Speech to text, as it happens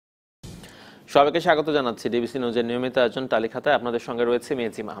সবাইকে স্বাগত জানাচ্ছি ডিবিসি নিউজের নিয়মিত আয়োজন তালিখাতায়। আপনাদের সঙ্গে রয়েছে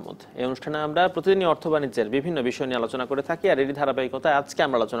মেজি মাহমুদ। এই অনুষ্ঠানে আমরা প্রতিদিনই অর্থ বাণিজ্যের বিভিন্ন বিষয় নিয়ে আলোচনা করে থাকি, আর এরই ধারাবাহিকতায় আজকে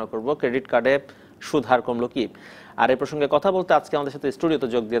আমরা আলোচনা করব ক্রেডিট কার্ডে সুদ হার কমলো কি। আর এই প্রসঙ্গে কথা বলতে আজকে আমাদের সাথে স্টুডিওতে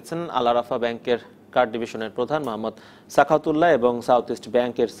যোগ দিয়েছেন আল আরাফা ব্যাংকের কার্ড ডিভিশনের প্রধান মোহাম্মদ সাখাওয়াতুল্লাহ এবং সাউথ ইস্ট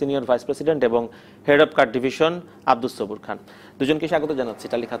ব্যাংকের সিনিয়র ভাইস প্রেসিডেন্ট এবং head of card division Abdus Sabur Khan. দুজনকে স্বাগত জানাচ্ছি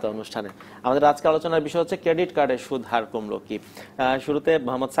তালিখাতা অনুষ্ঠানে। আমাদের আজকে আলোচনার বিষয় হচ্ছে ক্রেডিট কার্ডের সুদ হার কমলো কি। শুরুতে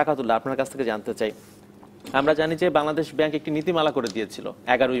মোহাম্মদ সাখাওয়াতুল্লাহ, আপনার কাছ থেকে জানতে চাই, আমরা জানি যে বাংলাদেশ ব্যাংক একটি নীতিমালা করে দিয়েছিল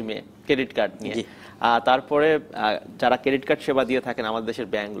 11ই মে ক্রেডিট কার্ড নিয়ে। তারপরে যারা ক্রেডিট কার্ড সেবা দিয়ে থাকেন আমাদের দেশের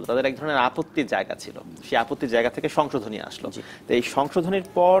ব্যাংকগুলো, তাদের এক ধরনের আপত্তির জায়গা ছিল, সেই আপত্তির জায়গা থেকে সংশোধনী আসলো। তো এই সংশোধনীর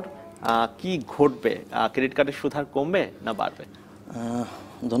পর কি ঘটবে? ক্রেডিট কার্ডের সুদ হার কমবে না বাড়বে?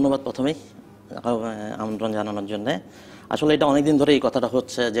 ধন্যবাদ প্রথমেই আমন্ত্রণ জানানোর জন্য। আসলে এটা অনেকদিন ধরে এই কথাটা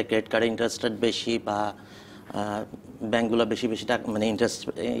হচ্ছে যে ক্রেডিট কার্ডে ইন্টারেস্ট রেট বেশি বা ব্যাংকগুলো বেশি বেশি টাকা মানে ইন্টারেস্ট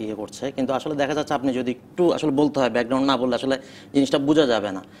ইয়ে করছে, কিন্তু আসলে দেখা যাচ্ছে আপনি যদি একটু আসলে বলতে হয়, ব্যাকগ্রাউন্ড না বললে আসলে জিনিসটা বোঝা যাবে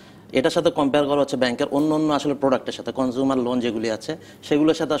না। এটার সাথে কম্পেয়ার করা হচ্ছে ব্যাংকের অন্য আসলে প্রোডাক্টের সাথে, কনজিউমার লোন যেগুলি আছে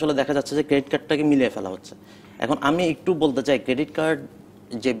সেগুলোর সাথে আসলে দেখা যাচ্ছে যে ক্রেডিট কার্ডটাকে মিলিয়ে ফেলা হচ্ছে। এখন আমি একটু বলতে চাই, ক্রেডিট কার্ড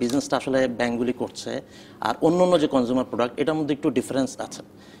যে বিজনেসটা আসলে ব্যাংকগুলি করছে আর অন্য যে কনজিউমার প্রোডাক্ট, এটার মধ্যে একটু ডিফারেন্স আছে।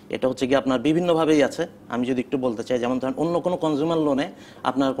 এটা হচ্ছে কি আপনার বিভিন্নভাবেই আছে। আমি যদি একটু বলতে চাই, যেমন ধরেন অন্য কোনো কনজিউমার লোনে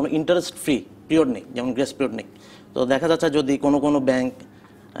আপনার কোনো ইন্টারেস্ট ফ্রি পিরিয়ড নেই, যেমন গ্রেস পিরিয়ড নেই। তো দেখা যাচ্ছে যদি কোনো ব্যাংক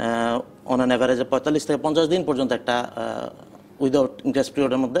অন অ্যান অ্যাভারেজে 45 থেকে 50 দিন পর্যন্ত একটা উইদাউট গ্রেস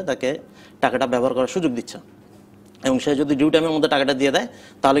পিরিয়ডের মধ্যে তাকে টাকাটা ব্যবহার করার সুযোগ দিচ্ছে, এবং সে যদি ডিউ টাইমের মধ্যে টাকাটা দিয়ে দেয়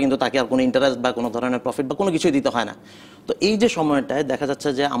তাহলে কিন্তু তাকে আর কোনো ইন্টারেস্ট বা কোনো ধরনের প্রফিট বা কোনো কিছুই দিতে হয় না। তো এই যে সময়টায় দেখা যাচ্ছে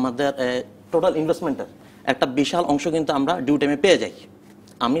যে আমাদের টোটাল ইনভেস্টমেন্টের একটা বিশাল অংশ কিন্তু আমরা ডিউ টাইমে পেয়ে যাই।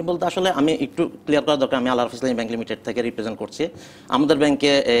 আমি বলতে আসলে আমি একটু ক্লিয়ার করা দরকার, আমি আল আরাফা ইসলামী ব্যাংক লিমিটেড থেকে রিপ্রেজেন্ট করছি। আমাদের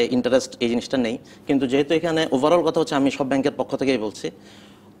ব্যাংকে ইন্টারেস্ট এই জিনিসটা নেই, কিন্তু যেহেতু এখানে ওভারঅল কথা হচ্ছে আমি সব ব্যাংকের পক্ষ থেকেই বলছি।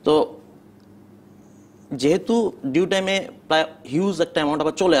 তো যেহেতু ডিউ টাইমে প্রায় হিউজ একটা অ্যামাউন্ট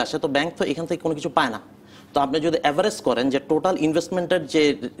আবার চলে আসে, তো ব্যাংক তো এখান থেকে কোনো কিছু পায় না। তো আপনি যদি অ্যাভারেজ করেন যে টোটাল ইনভেস্টমেন্টের যে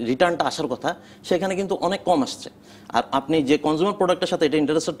রিটার্নটা আসার কথা, সেখানে কিন্তু অনেক কম আসছে। আর আপনি যে কনজিউমার প্রোডাক্টের সাথে এটা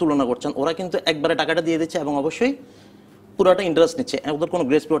ইন্টারেস্টের তুলনা করছেন, ওরা কিন্তু একবারে টাকাটা দিয়ে দিচ্ছে এবং অবশ্যই পুরোটা ইন্টারেস্ট নিচ্ছে, ওদের কোনো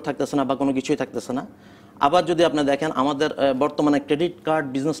গ্রেস পিরিয়ড থাকতেছে না বা কোনো কিছুই থাকতেছে না। আবার যদি আপনি দেখেন, আমাদের বর্তমানে ক্রেডিট কার্ড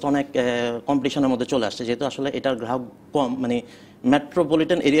বিজনেসটা অনেক কম্পিটিশনের মধ্যে চলে আসছে, যেহেতু আসলে এটার গ্রাহক কম, মানে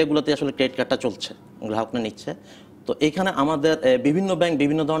মেট্রোপলিটন এরিয়াগুলোতে আসলে ক্রেডিট কার্ডটা চলছে, গ্রাহকরা নিচ্ছে। তো এখানে আমাদের বিভিন্ন ব্যাংক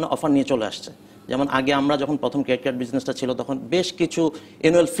বিভিন্ন ধরনের অফার নিয়ে চলে আসছে। যেমন আগে আমরা যখন প্রথম ক্রেডিট কার্ড বিজনেসটা ছিল, তখন বেশ কিছু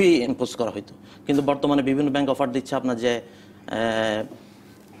অ্যানুয়াল ফি ইম্পোজ করা হতো, কিন্তু বর্তমানে বিভিন্ন ব্যাংক অফার দিচ্ছে আপনার যে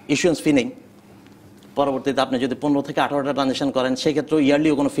ইস্যুয়েন্স ফি নেই। পরবর্তীতে আপনি যদি 15 থেকে 18টা ট্রানজ্যাকশন করেন, সেক্ষেত্রেও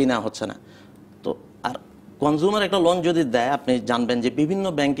ইয়ারলিও কোনো ফি নেওয়া হচ্ছে না। তো আর কনজিউমার একটা লোন যদি দেয়, আপনি জানবেন যে বিভিন্ন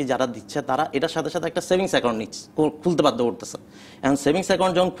ব্যাংকে যারা দিচ্ছে তারা এটার সাথে সাথে একটা সেভিংস অ্যাকাউন্ট নিচ্ছে, খুলতে বাধ্য করতেছে। এখন সেভিংস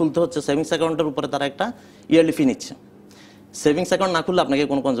অ্যাকাউন্ট যখন খুলতে হচ্ছে, সেভিংস অ্যাকাউন্টের উপরে তারা একটা ইয়ারলি ফি নিচ্ছে। সেভিংস অ্যাকাউন্ট না খুললে আপনাকে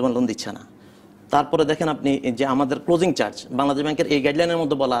কোনো কনজিউমার লোন দিচ্ছে না। তারপরে দেখেন আপনি যে আমাদের ক্লোজিং চার্জ, বাংলাদেশ ব্যাংকের এই গাইডলাইনের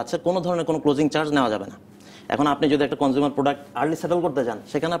মধ্যে বলা আছে কোনো ধরনের কোনো ক্লোজিং চার্জ নেওয়া যাবে না। এখন আপনি যদি একটা কনজিউমার প্রোডাক্ট আর্লি সেটেল করতে যান,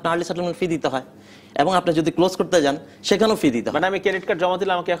 সেখানে আপনি আর্লি সেটেলমেন্ট ফি দিতে হয়, এবং আপনি যদি ক্লোজ করতে যান সেখানেও ফি দিতে হয়। মানে আমি ক্রেডিট কার্ড জমা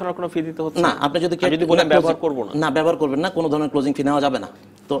দিলে আমাকে এখন আর কোনো ফি দিতে হচ্ছে না। আপনি যদি বলেন ব্যবহার করব না, ব্যবহার করবেন না, কোনো ধরনের ক্লোজিং ফি নেওয়া যাবে না।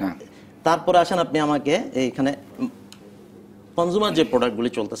 তো তারপরে আসেন আপনি আমাকে এইখানে কনজিউমার যে প্রোডাক্টগুলি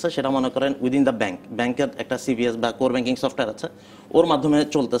চলতেছে, সেটা মনে করেন উইদিন দ্য ব্যাংক, ব্যাংকের একটা সিবিএস বা কোর ব্যাংকিং সফটওয়্যার আছে, ওর মাধ্যমে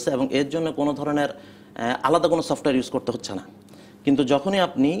চলতেছে, এবং এর জন্য কোনো ধরনের আলাদা কোনো সফটওয়্যার ইউজ করতে হচ্ছে না। কিন্তু যখনই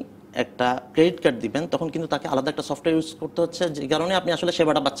আপনি একটা ক্রেডিট কার্ড দিবেন, তখন কিন্তু তাকে আলাদা একটা সফটওয়্যার ইউজ করতে হচ্ছে, যে কারণে আপনি আসলে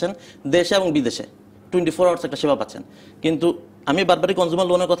সেবাটা পাচ্ছেন দেশে এবং বিদেশে 24 আওয়ার্স একটা সেবা পাচ্ছেন। কিন্তু আমি বারবারই কনজিউমার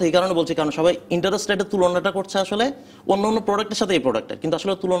লোনের কথা এই কারণে বলছি, কারণ সবাই ইন্টারেস্ট রেটের তুলনাটা করছে আসলে অন্য প্রোডাক্টের সাথে এই প্রোডাক্টের, কিন্তু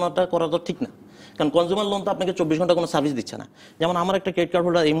আসলে তুলনাটা করা তো ঠিক না। কারণ কনজিউমার লোন তো আপনাকে 24 ঘন্টা কোনো সার্ভিস দিচ্ছে না। যেমন আমার একটা ক্রেডিট কার্ড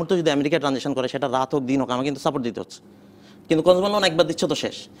হোল্ডার এই মুহূর্তে যদি আমেরিকায় ট্রানজ্যাকশন করে, সেটা রাত হোক দিন হোক আমাকে কিন্তু সাপোর্ট দিতে হচ্ছে, কিন্তু কনজিউমার লোন একবার দিচ্ছে তো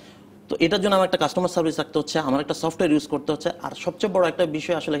শেষ। তো এটার জন্য আমার একটা কাস্টমার সার্ভিস রাখতে হচ্ছে, আমার একটা সফটওয়্যার ইউজ করতে হচ্ছে। আর সবচেয়ে বড় একটা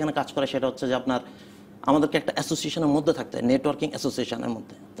বিষয় আসলে এখানে কাজ করে, সেটা হচ্ছে যে আমাদেরকে একটা অ্যাসোসিয়েশনের মধ্যে থাকতে হয়, নেটওয়ার্কিং অ্যাসোসিয়েশনের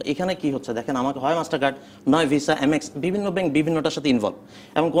মধ্যে। তো এখানে কি হচ্ছে দেখেন, আমাকে হয় মাস্টার কার্ড, নয় ভিসা, এমএক্স, বিভিন্ন ব্যাংক বিভিন্নটার সাথে ইনভলভ,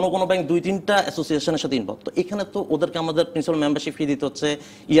 এবং কোনো ব্যাংক 2-3টা অ্যাসোসিয়েশনের সাথে ইনভলভ। তো এখানে তো ওদেরকে আমাদের প্রিন্সিপাল মেম্বারশিপ ফি দিতে হচ্ছে,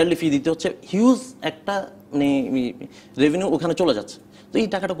 ইয়ারলি ফি দিতে হচ্ছে, হিউজ একটা মানে রেভিনিউ ওখানে চলে যাচ্ছে। তো এই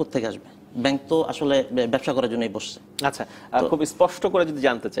টাকাটা কোথেকে আসবে? ব্যাংক তো আসলে ব্যবসা করার জন্যই বসছে। আচ্ছা, খুব স্পষ্ট করে যদি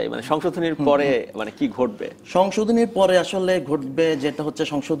জানতে চাই, মানে সংশোধনীর পরে মানে কি ঘটবে? সংশোধনীর পরে আসলে ঘটবে যেটা হচ্ছে,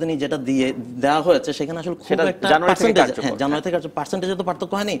 সংশোধনী যেটা দেওয়া হয়েছে সেখানে আসলে খুব একটা জানুয়ারি থেকে পার্সেন্টেজে তো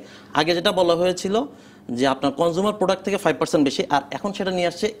পার্থক্য হয়নি। আগে যেটা বলা হয়েছিল যে আপনার কনজিউমার প্রোডাক্ট থেকে 5% বেশি, আর এখন সেটা নিয়ে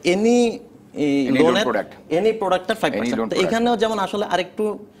আসছে এনি লোনের এনি প্রোডাক্টের 5%। এখানেও যেমন আসলে আরেকটু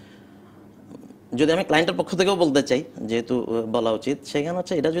যদি আমি ক্লায়েন্টের পক্ষ থেকেও বলতে চাই, যেহেতু বলা উচিত, সেখানে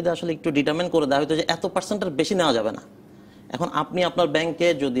হচ্ছে এটা যদি আসলে একটু ডিটারমিন করে দেওয়া হয়তো যে এত পার্সেন্টের বেশি নেওয়া যাবে না। এখন আপনি আপনার ব্যাংকে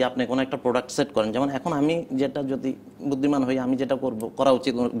যদি আপনি কোনো একটা প্রোডাক্ট সেট করেন, যেমন এখন আমি যেটা যদি বুদ্ধিমান হই, আমি যেটা করা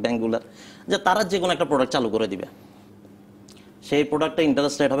উচিত ব্যাংকগুলোর, যে তারা যে কোনো একটা প্রোডাক্ট চালু করে দিবে, সেই প্রোডাক্টটা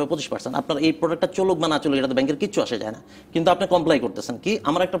ইন্টারেস্ট রেট হবে 25%। আপনার এই প্রোডাক্টটা চলুক বা না চলুক এটা তো ব্যাংকের কিচ্ছু আসে যায় না, কিন্তু আপনি কমপ্লাই করতেছেন কি,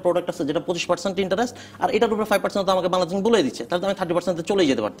 আমার একটা প্রোডাক্ট আছে যেটা 25% ইন্টারেস্ট, আর এটার উপরে 5% তো আমাকে বাংলাদেশ বলে দিচ্ছে, তাহলে তো আমি 30% চলেই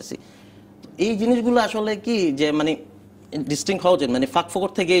যেতে পারতেছি। এই জিনিসগুলো আসলে কি যে মানে ডিস্টিংক্ট হওয়া উচিত, মানে ফাঁক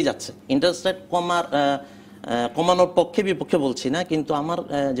ফোকর থেকেই যাচ্ছে। ইন্টারেস্ট রেট কমানোর পক্ষে বিপক্ষে বলছি না, কিন্তু আমার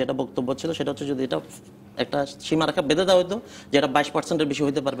যেটা বক্তব্য ছিল সেটা হচ্ছে যদি এটা একটা সীমারেখা বেঁধে দেওয়া হতো যেটা 22%-এর বেশি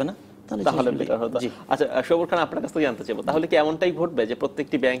হইতে পারবে না, তাহলে বেটার হতো। আচ্ছা সবুর খান, আপনার কাছ থেকে জানতে চাইবো, তাহলে কি এমনটাই ঘটবে যে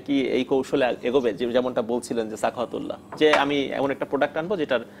প্রত্যেকটি ব্যাংকই এই কৌশলে এগোবে, যেমনটা বলছিলেন যে সাখাওয়াতুল্লাহ, যে আমি এমন একটা প্রোডাক্ট আনবো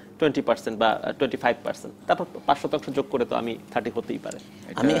যেটার 20% বা 25%, তারপর 5% যোগ করে তো আমি 30 হতেই পারে।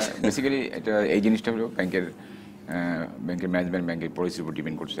 আমি বেসিক্যালি এটা এই জিনিসটা হলো ব্যাংকের ম্যানেজমেন্ট, ব্যাংকের পলিসির উপর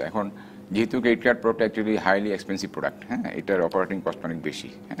ডিপেন্ড করছে। এখন যেহেতু credit card product actually highly expensive product, হ্যাঁ, এটার অপারেটিং কস্ট অনেক বেশি,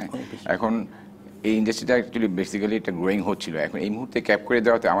 হ্যাঁ। এখন এই ইন্ডাস্ট্রিটা অ্যাকচুয়ালি বেসিক্যালি এটা গ্রোয়িং হচ্ছিল, এখন এই মুহূর্তে ক্যাপ করে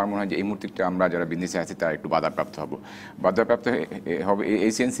দেওয়াতে আমার মনে হয় যে এই মুহূর্তে আমরা যারা বিজনেসে আছি তারা একটু বাধাপ্রাপ্ত হব। বাধাপ্রাপ্ত হবে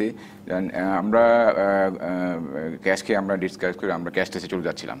এই সেন্সে আমরা ক্যাশকে আমরা ডিসকাস করে আমরা ক্যাশ টেসে চলে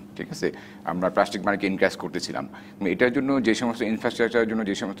যাচ্ছিলাম, ঠিক আছে, আমরা প্লাস্টিক মানিকে ইনক্যাশ করতেছিলাম। এটার জন্য যে সমস্ত ইনফ্রাস্ট্রাকচারের জন্য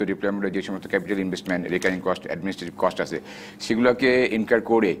যে সমস্ত ডিপ্লয়মেন্টের যে সমস্ত capital investment, recurring cost, administrative cost আছে, সেগুলোকে ইনকার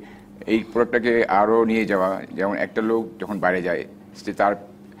করে এই প্রোডাক্টটাকে আরও নিয়ে যাওয়া। যেমন একটা লোক যখন বাইরে যায়, সে তার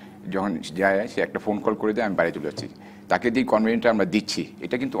যখন যায় সে একটা ফোন কল করে দেয়, আমি বাইরে চলে যাচ্ছি, তাকে যে কনভিনিয়েন্টটা আমরা দিচ্ছি,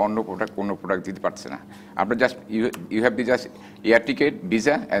 এটা কিন্তু অন্য কোনো প্রোডাক্ট দিতে পারছে না। আপনার just you have the just air ticket,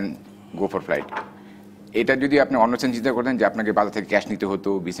 visa and go for flight. এটা যদি আপনি অন্য সেন্স চিন্তা করতেন যে আপনাকে বাজার থেকে ক্যাশ নিতে হতো,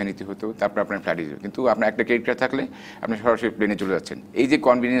 ভিসা নিতে হতো, তারপর আপনার ফ্লাইটে যেত, কিন্তু আপনার একটা ক্রেডিট কার্ড থাকলে আপনি সরাসরি প্লেনে চলে যাচ্ছেন। এই যে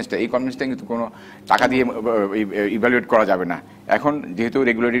কনভিনিয়েন্সটা, এই কনভিনিয়েন্সটা কিন্তু কোনো টাকা দিয়ে ইভ্যালুয়েট করা যাবে না। এখন যেহেতু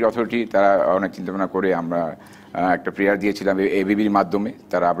রেগুলেটরি অথরিটি তারা অনেক চিন্তাভাবনা করে, আমরা একটা প্রেয়ার দিয়েছিলাম এবিবির মাধ্যমে,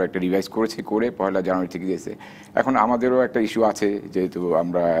 তারা আবার একটা রিভাইজ করেছে, করে 1 জানুয়ারি থেকে দিয়েছে। এখন আমাদেরও একটা ইস্যু আছে, যেহেতু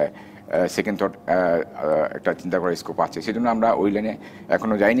আমরা সেকেন্ড থট একটা চিন্তা করার স্কোপ আছে, সেজন্য আমরা ওই লাইনে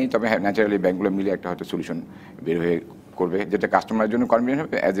এখনও যাইনি। তবে হ্যাঁ, ন্যাচারালি ব্যাঙ্কগুলো মিলে একটা হয়তো সলিউশন বের হয়ে করবে, যেটা কাস্টমারের জন্য কনভিনিয়েন্ট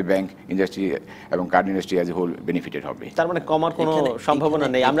হবে, অ্যাজ এ ব্যাংক ইন্ডাস্ট্রি এবং card industry as a whole benefited হবে। তার মানে কমার কোনো সম্ভাবনা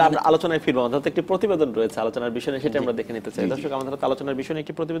নেই। আমরা আলোচনায় ফিরবো, অর্থাৎ একটি প্রতিবেদন রয়েছে আলোচনার বিষয়ে, সেটা আমরা দেখে নিতে চাই। দর্শক, আমাদের আলোচনার বিষয়ে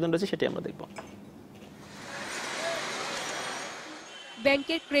একটি প্রতিবেদন রয়েছে, সেটি আমরা দেখব।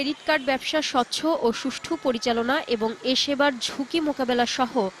 ব্যাংকের ক্রেডিট কার্ড ব্যবসা স্বচ্ছ ও সুষ্ঠু পরিচালনা এবং এ সেবার ঝুঁকি মোকাবেলা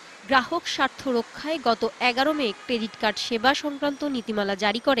সহ গ্রাহক স্বার্থ রক্ষায় গত 11 মে ক্রেডিট কার্ড সেবা সংক্রান্ত নীতিমালা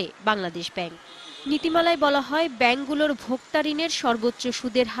জারি করে বাংলাদেশ ব্যাংক। নীতিমালায় বলা হয়, ব্যাংকগুলোর ভোক্তা ঋণের সর্বোচ্চ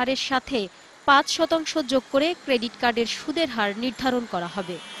সুদের হারের সাথে 5% যোগ করে ক্রেডিট কার্ডের সুদের হার নির্ধারণ করা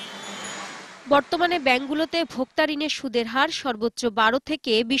হবে। বর্তমানে ব্যাংকগুলোতে ভোক্তা ঋণের সুদের হার সর্বোচ্চ 12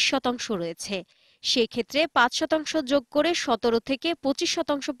 থেকে 20% রয়েছে। সেক্ষেত্রে 5% যোগ করে 17 থেকে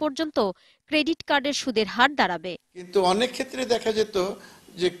 25% পর্যন্ত ক্রেডিট কার্ডের সুদের হার দাঁড়াবে। কিন্তু অনেক ক্ষেত্রে দেখা যেত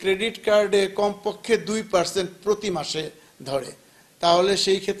যে ক্রেডিট কার্ডে কমপক্ষে 2% প্রতি মাসে ধরে, তাহলে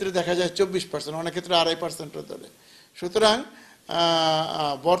সেই ক্ষেত্রে দেখা যায় 24%, অনেক ক্ষেত্রে 2.5% ধরে। সুতরাং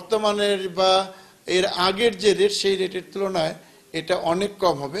বর্তমানের বা এর আগের যে রেট, সেই রেটের তুলনায় এটা অনেক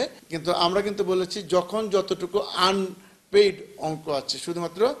কম হবে। কিন্তু আমরা কিন্তু বলেছি যখন যতটুকু আনপেইড অঙ্ক আছে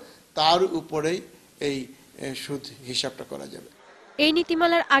শুধুমাত্র তার উপরেই এই সুদ হিসাবটা করা যাবে। এই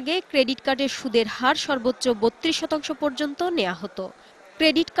নীতিমালার আগে ক্রেডিট কার্ডের সুদের হার সর্বোচ্চ 32% পর্যন্ত নেওয়া হতো।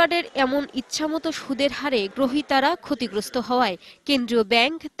 ক্রেডিট কার্ডের এমন ইচ্ছামতো সুদের হারে গ্রহীতারা ক্ষতিগ্রস্ত হওয়ায় কেন্দ্রীয়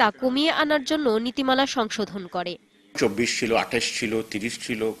ব্যাংক তা কমিয়ে আনার জন্য নীতিমালা সংশোধন করে। 24 ছিল, 28 ছিল, 30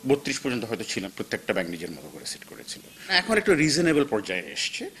 ছিল, 32 পর্যন্ত হয়তো ছিল, প্রত্যেকটা ব্যাংক নিজের মতো করে সেট করেছিল। এখন একটু রিজনেবল পর্যায়ে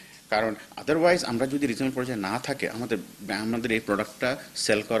এসছে, কারণ আদারওয়াইজ আমরা যদি রিজনেবল পর্যায়ে না থাকে আমাদের এই প্রোডাক্টটা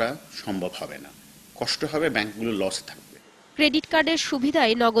সেল করা সম্ভব হবে না, কষ্ট হবে, ব্যাংকগুলো লসে থাকবে। ক্রেডিট কার্ডের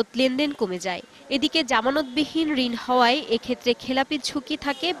সুবিধায় নগদ লেনদেন কমে যায়। এদিকে জামানতবিহীন ঋণ হওয়ায় এক্ষেত্রে খেলাপি ঝুঁকি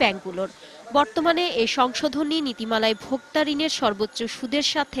থাকে ব্যাংকগুলোর। বর্তমানে এই সংশোধনী নীতিমালায় ভোক্তা ঋণের সর্বোচ্চ সুদের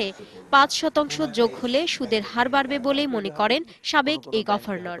সাথে 5% যোগ হলে সুদের হার বাড়বে বলেই মনে করেন সাবেক এই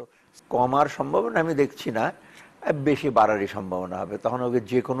গভর্নর। কমার সম্ভাবনা আমি দেখছি না, বেশি বাড়ারই সম্ভাবনা হবে। তখন ওকে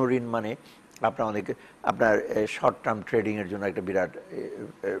যে কোনো ঋণ মানে আপনার শর্ট টার্ম ট্রেডিং এর জন্য একটা বিরাট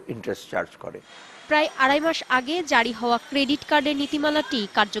ইন্টারেস্ট চার্জ করে। প্রায় 2.5 মাস আগে জারি হওয়া ক্রেডিট কার্ডের নীতিমালাটি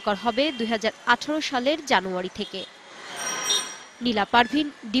কার্যকর হবে 2018 সালের জানুয়ারি থেকে। নীলা পারভিন,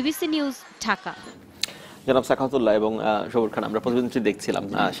 ডিবিসি নিউজ, ঢাকা। জনাব সাখাওয়াতুল্লাহ এবং সবুর খান, আমরা প্রতিবেদনটি দেখছিলাম,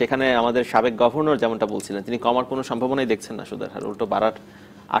 সেখানে আমাদের সাবেক গভর্নর যেমনটা বলছিলেন, তিনি কমার কোনো সম্ভাবনাই দেখছেন না সুদের হার, উল্টো বাড়ার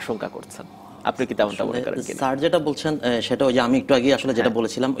আশঙ্কা করছেন। আপনি কি তেমনটা মনে করেন কিনা? স্যার যেটা বলছেন সেটা ওই যে আমি একটু আগে আসলে যেটা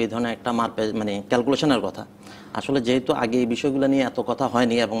বলেছিলাম এই ধরনের একটা মানে ক্যালকুলেশনের কথা। আসলে যেহেতু আগে এই বিষয়গুলো নিয়ে এত কথা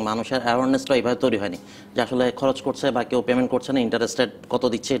হয়নি এবং মানুষের অ্যাওয়ারনেসটা এইভাবে তৈরি হয়নি যে আসলে খরচ করছে বা কেউ পেমেন্ট করছে না, ইন্টারেস্ট রেট কত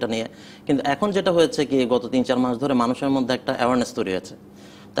দিচ্ছে এটা নিয়ে। কিন্তু এখন যেটা হয়েছে কি গত 3-4 মাস ধরে মানুষের মধ্যে একটা অ্যাওয়ারনেস তৈরি হয়েছে।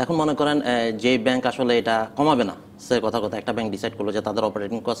 তো এখন মনে করেন যে ব্যাংক আসলে এটা কমাবে না, সে কথা একটা ব্যাংক ডিসাইড করলো যে তাদের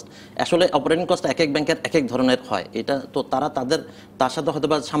অপারেটিং কস্ট, আসলে অপারেটিং কস্ট এক এক ব্যাংকের এক এক ধরনের হয়, এটা তো তারা তার সাথে হয়তো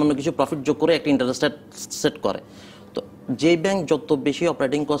বা সামান্য কিছু প্রফিট যোগ করে একটা ইন্টারেস্ট রেট সেট করে। তো যেই ব্যাংক যত বেশি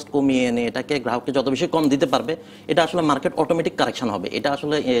অপারেটিং কস্ট কমিয়ে এনে এটাকে গ্রাহককে যত বেশি কম দিতে পারবে, এটা আসলে মার্কেট অটোমেটিক কারেকশন হবে। এটা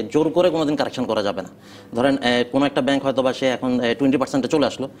আসলে জোর করে কোনোদিন কারেকশন করা যাবে না। ধরেন কোনো একটা ব্যাংক হয়তো বা সে এখন 20% চলে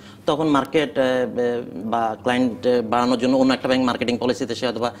আসলো, তখন মার্কেট বা ক্লায়েন্ট বাড়ানোর জন্য অন্য একটা ব্যাংক মার্কেটিং পলিসিতে সে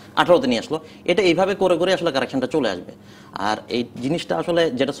হয়তো বা 18তে নিয়ে আসলো। এটা এইভাবে করে করে আসলে কারেকশনটা চলে আসবে। আর এই জিনিসটা আসলে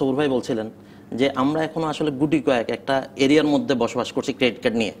যেটা সৌর ভাই বলছিলেন যে আমরা এখনো আসলে গুটি কয়েক একটা এরিয়ার মধ্যে বসবাস করছি ক্রেডিট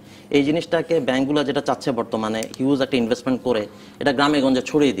কার্ড নিয়ে। এই জিনিসটাকে ব্যাংকগুলো যেটা চাচ্ছে বর্তমানে হিউজ একটা ইনভেস্টমেন্ট করে এটা গ্রামে গঞ্জে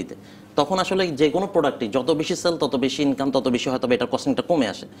ছড়িয়ে দিতে, তখন আসলে যে কোনো প্রোডাক্টই যত বেশি সেল তত বেশি ইনকাম, তত বেশি হয়তো এটার কস্টিংটা কমে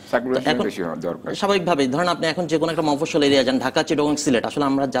আসে। এখন স্বাভাবিকভাবেই ধরেন আপনি এখন যে কোনো একটা মফস্বল এরিয়া যান, ঢাকা, চিটাগং, সিলেট, আসলে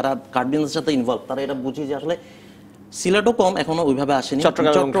আমরা যারা কার্ড বিজনেসের সাথে ইনভলভ তারা এটা বুঝি যে আসলে সিলেটও কম এখনো ওইভাবে আসেনি,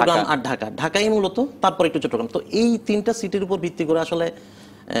 চট্টগ্রাম আর ঢাকাই মূলত, তারপর একটু চট্টগ্রাম। তো এই 3টা সিটির উপর ভিত্তি করে আসলে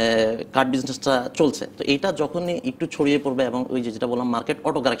কার্ড বিজনেসটা চলছে। তো এটা যখনই একটু ছড়িয়ে পড়বে এবং ওই যেটা বললাম মার্কেট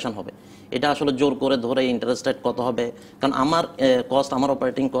অটো কারেকশন হবে, এটা আসলে জোর করে ধরে ইন্টারেস্ট রেট কত হবে, কারণ আমার কস্ট, আমার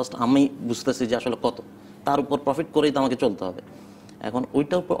অপারেটিং কস্ট আমি বুঝতেছি যে আসলে কত, তার উপর প্রফিট করেই তো আমাকে চলতে হবে। এখন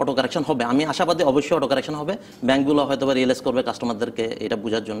ওইটার উপর অটো কারেকশন হবে, আমি আশাবাদী অবশ্যই অটো কারেকশন হবে। ব্যাংকগুলো হয়তো বা রিয়েলাইজ করবে কাস্টমারদেরকে এটা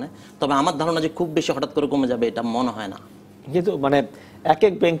বোঝার জন্য। তবে আমার ধারণা যে খুব বেশি হঠাৎ করে কমে যাবে এটা মনে হয় না। কিন্তু মানে এক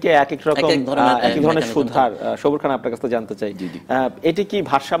এক ব্যাংকে এক এক রকম এক এক ধরনের সুধার। সবুর খান, আপনার কাছে জানতে চাই, এটি কি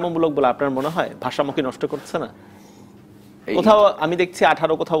ভারসাম্যমূলক বলে আপনার মনে হয়? ভারসাম্য কি নষ্ট করছে না? কোথাও আমি দেখছি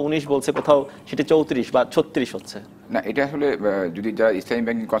 18, কোথাও 19 বলছে, কোথাও সেটা 34 বা 36 হচ্ছে। না, এটা আসলে যদি যারা ইসলামিক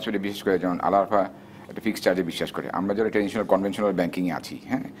ব্যাংকিং কনসেপ্টে বিশেষ করে যেমন আলাফা একটা ফিক্সড চার্জে বিশ্বাস করে, আমরা যারা ট্রেডিশনাল কনভেনশনাল ব্যাংকিংয়ে আছি,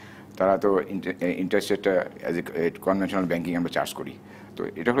 হ্যাঁ, তারা তো ইন্টারেস্ট রেটটা অ্যাজ এ কনভেনশনাল ব্যাংকিং আমরা চার্জ করি। তো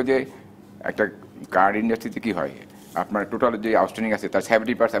এটা হলো যে একটা কার্ড ইন্ডাস্ট্রিতে কী হয়, আপনার টোটাল যে আউটস্ট্যান্ডিং আছে তার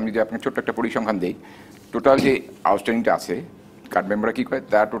 70%, আমি যদি আপনাকে ছোট্ট একটা পরিসংখ্যান দিই, টোটাল যে আউটস্ট্যান্ডিংটা আছে কার্ড মেম্বাররা কী করে,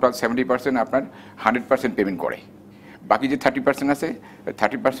 তার টোটাল 70% আপনার 100% পেমেন্ট করে। বাকি যে 30% আছে,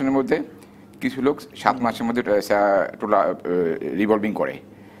 30%-এর মধ্যে কিছু লোক 7 মাসের মধ্যে টোটাল রিভলভিং করে।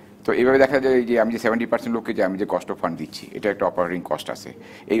 তো এইভাবে দেখা যায় যে আমি যে 70% লোককে যে আমি যে কস্ট অফ ফান্ড দিচ্ছি, এটা একটা অপারেটিং কস্ট আছে।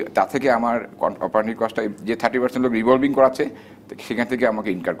 তার থেকে আমার অপারেটিং কস্টটা যে 30% লোক রিভলভিং করাচ্ছে, সেখান থেকে আমাকে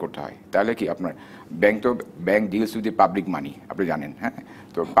ইনকার করতে হয়। তাহলে কি আপনার bank deals with the public মানি, আপনি জানেন, হ্যাঁ।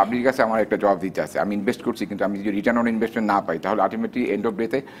 তো পাবলিকের কাছে আমার একটা জবাব দিতে আছে, আমি ইনভেস্ট করছি কিন্তু আমি যদি রিটার্ন অন ইনভেস্টমেন্ট না পাই, তাহলে আলটিমেটলি এন্ড অফ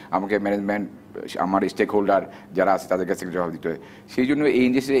ডেতে আমাকে ম্যানেজমেন্ট, আমার স্টেক হোল্ডার যারা আছে তাদের কাছে জবাব দিতে হয়। সেই জন্য এই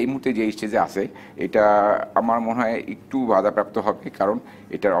ইন্ডাস্ট্রি এই মুহূর্তে যে স্টেজে আছে, এটা আমার মনে হয় একটু বাধাপ্রাপ্ত হবে, কারণ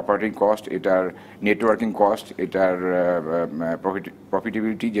এটার অপারেটিং কস্ট, এটার নেটওয়ার্কিং কস্ট, এটার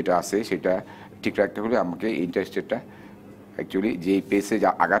প্রফিটেবিলিটি যেটা আছে সেটা ঠিক রাখতে হলে আমাকে ইন্টারেস্ট রেটটা অ্যাকচুয়ালি যে পেসে যা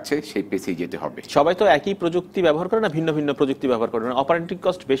আগাচ্ছে সেই পেসেই যেতে হবে। সবাই তো একই প্রযুক্তি ব্যবহার করে না, ভিন্ন ভিন্ন প্রযুক্তি ব্যবহার করে না। অপারেটিং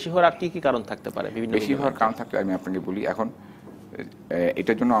কস্ট বেশি হওয়ার আর কি কি কারণ থাকতে পারে? বিভিন্ন বেশি হওয়ার কারণ থাকতে আমি আপনাকে বলি, এখন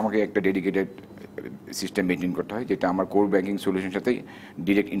এটার জন্য আমাকে একটা ডেডিকেটেড সিস্টেম মেনটেন করতে হয়, যেটা আমার কোর ব্যাংকিং সলিউশনের সাথে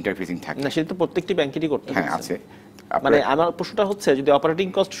ডিরেক্ট ইন্টারফেসিং থাকে। না, সেটা তো প্রত্যেকটি ব্যাংকেরই করতে হয়। হ্যাঁ, আছে। মানে আমার প্রশ্নটা হচ্ছে, যদি অপারেটিং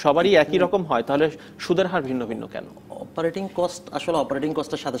কস্ট সবারই একই রকম হয়, তাহলে সুদের হার ভিন্ন ভিন্ন কেন? অপারেটিং কস্ট, আসলে অপারেটিং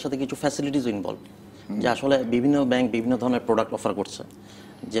কস্টের সাথে সাথে কিছু ফ্যাসিলিটিস ইনভলভ, যে আসলে বিভিন্ন ব্যাংক বিভিন্ন ধরনের প্রোডাক্ট অফার করছে,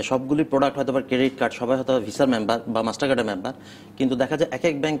 যে সবগুলি প্রোডাক্ট হয়তো বা ক্রেডিট কার্ড, সবাই হয়তো ভিসার মেম্বার বা মাস্টার কার্ডের মেম্বার, কিন্তু দেখা যায় এক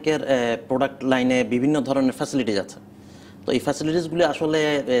এক ব্যাংকের প্রোডাক্ট লাইনে বিভিন্ন ধরনের ফ্যাসিলিটিস আছে। তো এই ফ্যাসিলিটিসগুলি আসলে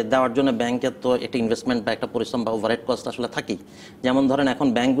দেওয়ার জন্য ব্যাংকের তো একটা ইনভেস্টমেন্ট বা একটা পরিশ্রম বা ওভারহেড কস্ট আসলে থাকেই। যেমন ধরেন এখন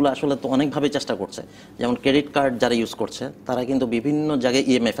ব্যাংকগুলো আসলে তো অনেকভাবে চেষ্টা করছে, যেমন ক্রেডিট কার্ড যারা ইউজ করছে তারা কিন্তু বিভিন্ন জায়গায়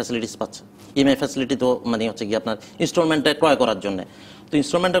ইএমআই ফ্যাসিলিটিস পাচ্ছে। ইএমআই ফ্যাসিলিটি তো মানে হচ্ছে কি আপনার ইনস্টলমেন্টে ক্রয় করার জন্য, তো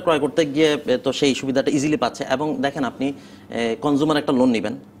ইনস্টলমেন্টে ক্রয় করতে গিয়ে তো সেই সুবিধাটা ইজিলি পাচ্ছে। এবং দেখেন আপনি কনজিউমার একটা লোন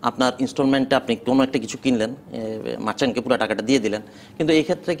নেবেন, আপনার ইনস্টলমেন্টে আপনি কোনো একটা কিছু কিনলেন, মার্চেন্টকে পুরো টাকাটা দিয়ে দিলেন, কিন্তু এই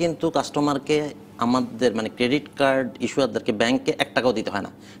ক্ষেত্রে কিন্তু কাস্টমারকে আমাদের মানে ক্রেডিট কার্ড ইস্যুয়ারদেরকে ব্যাংকে 1 টাকাও দিতে হয়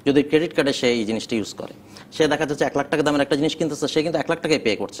না, যদি ক্রেডিট কার্ডে সে এই জিনিসটা ইউজ করে। সে দেখা যাচ্ছে 1 লাখ টাকা দামের একটা জিনিস কিনতেছে, সে কিন্তু 1 লাখ টাকায়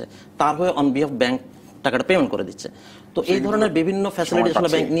পে করছে, তার হয়ে অন বিহাফ ব্যাংক টাকাটা পেমেন্ট করে দিচ্ছে। তো এই ধরনের বিভিন্ন ফ্যাসিলিটি আসলে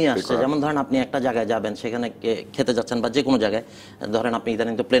ব্যাংক নিয়ে আসছে। যেমন ধরেন আপনি একটা জায়গায় যাবেন, সেখানে খেতে যাচ্ছেন বা যে কোনো জায়গায়, ধরেন আপনি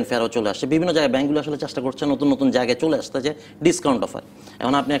ইদানিং তো প্লেন ফেয়ারও চলে আসছে, বিভিন্ন জায়গায় ব্যাংকগুলো আসলে চেষ্টা করছে নতুন নতুন জায়গায় চলে আসতে যে ডিসকাউন্ট অফার।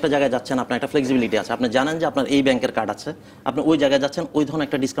 এখন আপনি একটা জায়গায় যাচ্ছেন, আপনার একটা ফ্লেক্সিবিলিটি আছে, আপনি জানেন যে আপনার এই ব্যাংকের কার্ড আছে, আপনি ওই জায়গায় যাচ্ছেন, ওই ধরনের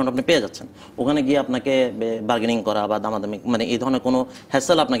একটা ডিসকাউন্ট আপনি পেয়ে যাচ্ছেন। ওখানে গিয়ে আপনাকে বার্গেনিং করা বা দামাদামি মানে এই ধরনের কোনো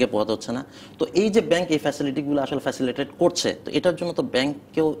হ্যাসেল আপনাকে পোহাতে হচ্ছে না। তো এই যে ব্যাংক এই ফ্যাসিলিটিগুলো আসলে ফ্যাসিলিটেট করছে, তো এটার জন্য তো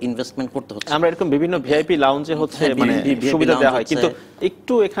ব্যাংককেও ইনভেস্টমেন্ট করতে হচ্ছে। আমরা এরকম বিভিন্ন ভিআইপি লাউঞ্জে হচ্ছে মানে সুবিধা দেওয়া হয়, কিন্তু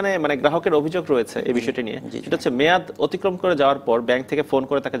একটু এখানে মানে গ্রাহকের অভিযোগ রয়েছে এই বিষয়টি নিয়ে। সেটা হচ্ছে মেয়াদ অতিক্রম করে যাওয়ার পর ব্যাংক থেকে ফোন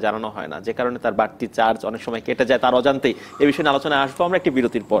করে তাকে জানানো হয় না, যে কারণে তার বাড়তি চার্জ অনেক সময় কেটে যায় তার অজান্তেই। এই বিষয়ে নিয়ে আলোচনায় আসবো আমরা একটি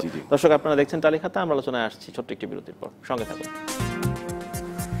বিরতির পর। দর্শক আপনারা দেখছেন তালিখাতা, আমরা আলোচনায় আসছি ছোট্ট একটি বিরতির পর, সঙ্গে থাকুন।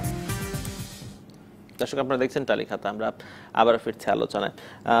 দর্শক আপনারা দেখছেন তালিখাতা, আমরা আবার ফিরছি আলোচনায়।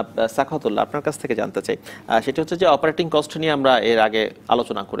 সাখাওয়াতুল্লাহ, আপনার কাছ থেকে জানতে চাই, সেটা হচ্ছে যে অপারেটিং কস্ট নিয়ে আমরা এর আগে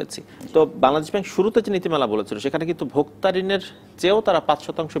আলোচনা করেছি। তো বাংলাদেশ ব্যাংক শুরুতে যে নীতিমালা বলেছিল সেখানে কিন্তু ভোক্তা ঋণের চেয়েও তারা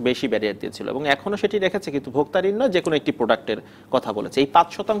 5% বেশি ব্যারিয়ার দিয়েছিল, এবং এখনো সেটি রেখেছে, কিন্তু ভোক্তা ঋণ নয়, যে কোনো একটি প্রোডাক্টের কথা বলেছে। এই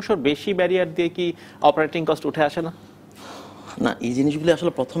 5% বেশি ব্যারিয়ার দিয়ে কি অপারেটিং কস্ট উঠে আসে না? না, এই জিনিসগুলি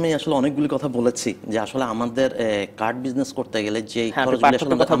আসলে প্রথমেই আসলে অনেকগুলি কথা বলেছি যে আসলে আমাদের কার্ড বিজনেস করতে গেলে যে খরচগুলো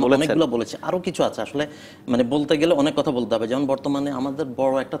আসলে অনেকগুলো বলেছি, আরো কিছু আছে আসলে মানে বলতে গেলে অনেক কথা বলতে হবে। যেমন বর্তমানে আমাদের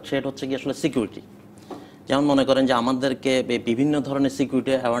বড় একটা থ্রেট হচ্ছে কি আসলে সিকিউরিটি। যেমন মনে করেন যে আমাদেরকে বিভিন্ন ধরনের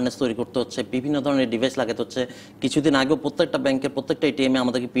সিকিউরিটি অ্যাওয়ারনেস তৈরি করতে হচ্ছে, বিভিন্ন ধরনের ডিভাইস লাগাতে হচ্ছে। কিছুদিন আগেও প্রত্যেকটা ব্যাংকের প্রত্যেকটা এটিএমে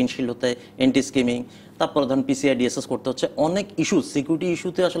আমাদেরকে পিনশিল্ড হতে, এন্টি স্কিমিং, তারপরে ধরেন পিসিআই ডিএসএস করতে হচ্ছে। অনেক ইস্যু, সিকিউরিটি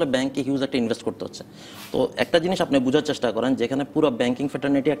ইস্যুতে আসলে ব্যাংকে হিউজ একটা ইনভেস্ট করতে হচ্ছে। তো একটা জিনিস আপনি বোঝার চেষ্টা করেন, যেখানে পুরো ব্যাংকিং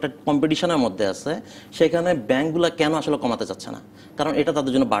ফ্যাটার্নিটি একটা কম্পিটিশনের মধ্যে আছে, সেখানে ব্যাংকগুলো কেন আসলে কমাতে চাচ্ছে না? কারণ এটা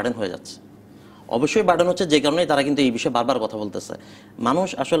তাদের জন্য বার্ডেন হয়ে যাচ্ছে। অবশ্যই বার্ডেন হচ্ছে, যে কারণেই তারা কিন্তু এই বিষয়ে বারবার কথা বলতেছে। মানুষ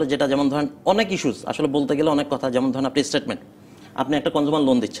আসলে যেটা, যেমন ধরেন অনেক ইস্যুস আসলে বলতে গেলে অনেক কথা। যেমন ধরেন আপনি স্টেটমেন্ট, আপনি একটা কনজিউমার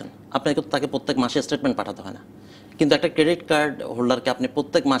লোন দিচ্ছেন, আপনাকে তাকে প্রত্যেক মাসে স্টেটমেন্ট পাঠাতে হয় না। কিন্তু একটা ক্রেডিট কার্ড হোল্ডারকে আপনি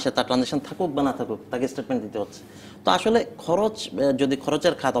প্রত্যেক মাসে তার ট্রানজাকশন থাকুক বা না থাকুক তাকে স্টেটমেন্ট দিতে হচ্ছে। তো আসলে খরচ, যদি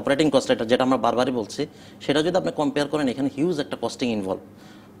খরচের খাত অপারেটিং কস্ট, এটা যেটা আমরা বারবারই বলছি, সেটা যদি আপনি কম্পেয়ার করেন, এখানে হিউজ একটা কস্টিং ইনভলভ।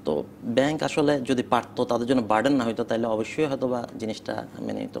 তো ব্যাংক আসলে যদি পারতো, তাদের জন্য বার্ডেন না হইতো, তাহলে অবশ্যই হয়তো বা জিনিসটা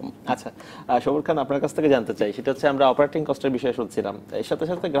মেনে নিত। আচ্ছা, সবুর খান, আপনার কাছ থেকে জানতে চাই, সেটা হচ্ছে আমরা অপারেটিং কস্টের বিষয়ে শুনছিলাম, এর সাথে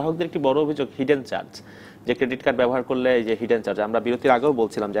সাথে গ্রাহকদের একটি বড় অভিযোগ হিডেন চার্জ, যে ক্রেডিট কার্ড ব্যবহার করলে এই যে হিডেন চার্জ। আমরা বিরতির আগেও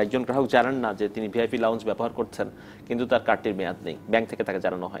বলছিলাম যে একজন গ্রাহক জানেন না যে তিনি ভিআইপি লাউঞ্জ ব্যবহার করছেন, কিন্তু তার কার্ডটির মেয়াদ নেই, ব্যাংক থেকে তাকে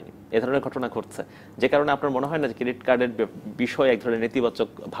জানানো হয়নি। এ ধরনের ঘটনা ঘটছে, যে কারণে আপনার মনে হয় না যে ক্রেডিট কার্ডের বিষয়ে এক ধরনের নেতিবাচক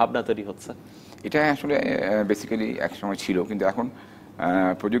ভাবনা তৈরি হচ্ছে? এটা আসলে বেসিক্যালি এক সময় ছিল, কিন্তু এখন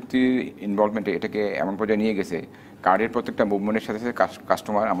প্রযুক্তির ইনভলভমেন্টে এটাকে এমন পর্যায়ে নিয়ে গেছে, কার্ডের প্রত্যেকটা মুভমেন্টের সাথে সাথে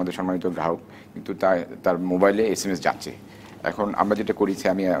কাস্টমার, আমাদের সম্মানিত গ্রাহক, কিন্তু তার মোবাইলে এসএমএস যাচ্ছে। এখন আমরা যেটা করেছি,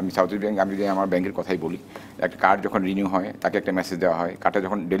 আমি সাউথ ইস্ট ব্যাংক, আমি যদি আমার ব্যাংকের কথাই বলি, একটা কার্ড যখন রিনিউ হয় তাকে একটা মেসেজ দেওয়া হয়, কার্ডটা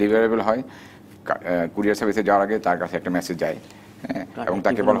যখন ডেলিভারেবল হয় কুরিয়ার সার্ভিসে যাওয়ার আগে তার কাছে একটা মেসেজ যায়, হ্যাঁ, এবং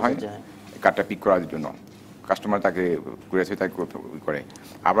তাকে বলা হয় কার্ডটা পিক করার জন্য। কাস্টমার তাকে কুরিয়ার সার্ভিস তাকে করে।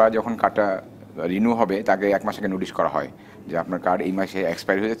 আবার যখন কার্ডটা রিনিউ হবে তাকে 1 মাস আগে নোটিশ করা হয় যে আপনার কার্ড এই মাসে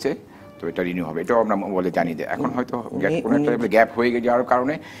এক্সপায়ার হয়ে যাচ্ছে, তো এটা রিনিউ হবে। এটাও আমরা বলে জানিয়ে দেয়। এখন হয়তো কোনো একটা গ্যাপ হয়ে যাওয়ার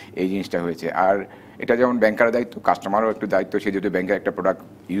কারণে এই জিনিসটা হয়েছে। আর এটা যেমন ব্যাংকারের দায়িত্ব, কাস্টমারও একটু দায়িত্ব, সে যদি ব্যাংকের একটা প্রোডাক্ট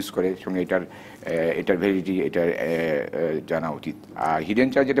ইউজ করে সঙ্গে এটার ভ্যালিডিটি এটা জানা উচিত। আর হিডেন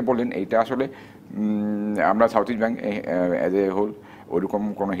চার্জ যেটা বললেন, এইটা আসলে আমরা south east bank as a whole ওরকম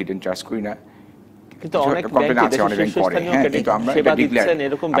কোনো হিডেন চার্জ করি না, কিন্তু অনেক ব্যাংক আছে, অনেক ব্যাংক করে, হ্যাঁ, কিন্তু আমরা এটা ডিক্লেয়ার,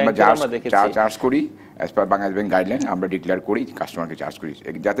 আমরা চার্জ করি as per Bangladesh bank guideline, আমরা ডিক্লেয়ার করি, কাস্টমারকে চার্জ করি,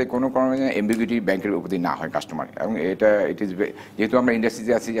 যাতে কোনো এমবিগুইটি ব্যাংকের প্রতি না হয় কাস্টমার। এবং এটা যেহেতু আমরা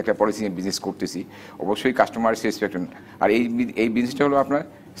ইন্ডাস্ট্রিতে আছি, একটা পলিসি নিয়ে বিজনেস করতেছি, অবশ্যই কাস্টমার স্যাটিসফ্যাকশন। আর এই বিজনেসটা হলো আপনার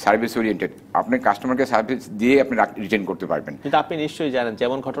সার্ভিস ওরিয়েন্টেড, আপনি কাস্টমারকে সার্ভিস দিয়ে আপনি রিটার্ন করতে পারবেন। কিন্তু আপনি নিশ্চয়ই জানেন,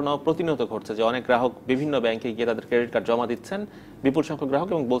 যেমন ঘটনাও প্রতিনিয়ত ঘটছে, যে অনেক গ্রাহক বিভিন্ন ব্যাংকে গিয়ে তাদের ক্রেডিট কার্ড জমা দিচ্ছেন, বিপুল সংখ্যক গ্রাহক,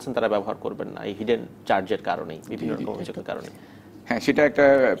 এবং বলছেন তারা ব্যবহার করবেন না এই হিডেন চার্জের কারণেই, বিভিন্ন রকম অভিযোগের কারণে। হ্যাঁ, সেটা একটা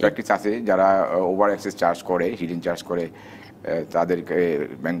প্র্যাকটিস আছে, যারা ওভার অ্যাক্সেস চার্জ করে, হিডেন চার্জ করে, তাদেরকে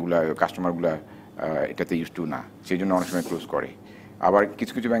ব্যাংকগুলা, কাস্টমারগুলা এটাতে ইউজ টু না, সেই জন্য অনেক সময় ক্লোজ করে। আবার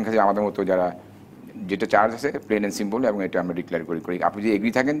কিছু কিছু ব্যাংক আছে আমাদের মতো, যারা যেটা চার্জ আছে প্লেন অ্যান্ড সিম্পল, এবং এটা আমরা ডিক্লেয়ার করি। আপনি যদি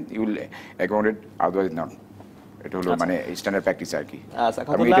এগ্রি থাকেন you will accounted, otherwise not. এটা হলো মানে স্ট্যান্ডার্ড প্র্যাকটিস আর কি,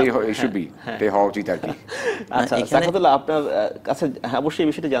 এবং এটাই শুড বি, এটাই হওয়া উচিত আর কি। আচ্ছা, সাখাওয়াতুল্লাহ, আপনার কাছে অবশ্যই এই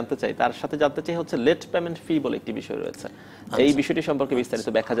বিষয়টি জানতে চাই। তার সাথে জানতে চাই হচ্ছে লেট পেমেন্ট ফি বলে একটি বিষয় রয়েছে, এই বিষয়টি সম্পর্কে বিস্তারিত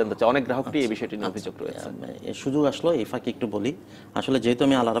ব্যাখ্যা জানতে চাই। অনেক গ্রাহকই এই বিষয়টি নিয়ে অভিযোগ রয়েছে। সুযোগ আসলো এই ফাঁকে একটু বলি, আসলে যেহেতু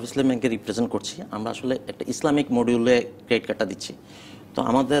আমি আল আরাফ ইসলাম ব্যাংকে রিপ্রেজেন্ট করছি, আমরা আসলে একটা ইসলামিক মডিউলে ক্রেডিট কার্ডটা দিচ্ছি। তো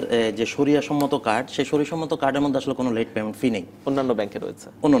আমাদের যে শরিয়া সম্মত কার্ড, সেই শরিয়া সম্মত কার্ডের মধ্যে আসলে কোনো লেট পেমেন্ট ফি নেই। অন্যান্য ব্যাংকে রয়েছে?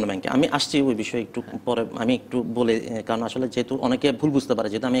 অন্যান্য ব্যাংকে আমি আসছি ওই বিষয়ে একটু পরে, আমি একটু বলে, কারণ আসলে যেহেতু অনেকে ভুল বুঝতে পারে,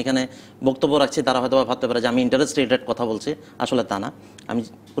 যেহেতু আমি এখানে বক্তব্য রাখছি তারা হয়তো ভাবতে পারে যে আমি ইন্টারেস্ট রেটেড কথা বলছি, আসলে তা না, আমি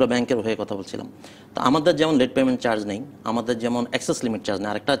পুরো ব্যাংকের হয়ে কথা বলছিলাম। তো আমাদের যেমন লেট পেমেন্ট চার্জ নেই, আমাদের যেমন অ্যাক্সেস লিমিট চার্জ নেই,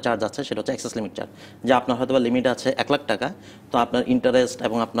 আরেকটা চার্জ আছে, সেটা হচ্ছে অ্যাক্সেস লিমিট চার্জ, যে আপনার হয়তো লিমিট আছে 1 লাখ টাকা, তো আপনার ইন্টারেস্ট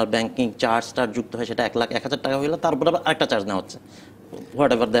এবং আপনার ব্যাংকিং চার্জটা যুক্ত হয় সেটা 1,01,000 টাকা হইলে তারপরে আবার আরেকটা চার্জ নেওয়া হচ্ছে,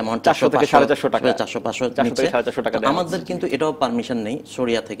 হোয়াটএভার দ্য অ্যামাউন্ট, 400 থেকে 450 টাকা, 400-500 নিচ্ছে। আমাদের কিন্তু এটাও পারমিশন নেই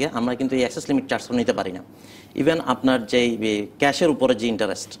শরিয়া থেকে, আমরা কিন্তু এই অ্যাক্সেস লিমিট চার্জটা নিতে পারি না। ইভেন আপনার যেই ক্যাশের উপরে যে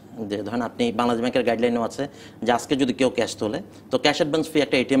ইন্টারেস্ট, যে ধরেন আপনি বাংলাদেশ ব্যাংকের গাইডলাইনও আছে যে আজকে যদি কেউ ক্যাশ তোলে তো ক্যাশ অ্যাডভান্স ফি,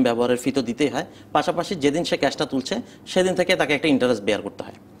 একটা এটিএম ব্যবহারের ফি তো দিতেই হয়, পাশাপাশি যেদিন সে ক্যাশটা তুলছে সেদিন থেকে তাকে একটা ইন্টারেস্ট বেয়ার করতে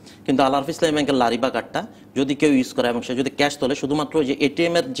হয়। কিন্তু আল আরফ ইসলামী ব্যাংকের লারিবা কার্ডটা যদি কেউ ইউজ করে এবং সে যদি ক্যাশ তোলে, শুধুমাত্র যে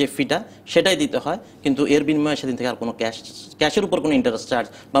এটিএম এর যে ফিটা সেটাই দিতে হয়, কিন্তু এর বিনিময়ে সেদিন থেকে আর কোনো ক্যাশের উপর কোনো ইন্টারেস্ট চার্জ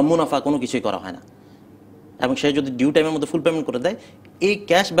বা মুনাফা কোনো কিছুই করা হয় না। এবং সে যদি ডিউ টাইমের মধ্যে ফুল পেমেন্ট করে দেয়, এই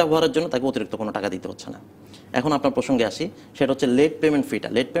ক্যাশ ব্যবহারের জন্য তাকে অতিরিক্ত কোনো টাকা দিতে হচ্ছে না। এখন আপনার প্রসঙ্গে আসি, সেটা হচ্ছে লেট পেমেন্ট ফিটা।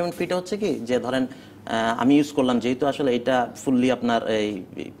 লেট পেমেন্ট ফিটা হচ্ছে কি, যে ধরেন আমি ইউজ করলাম, যেহেতু আসলে এটা ফুললি আপনার এই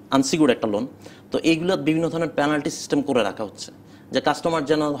আনসিকিউর্ড একটা লোন, তো এইগুলো বিভিন্ন ধরনের পেনাল্টি সিস্টেম করে রাখা হচ্ছে, যে কাস্টমার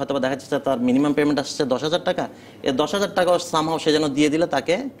যেন হয়তো দেখা যাচ্ছে তার মিনিমাম পেমেন্ট আসছে 10,000 টাকা, এই 10,000 টাকা সামহাও সে যেন দিয়ে দিলে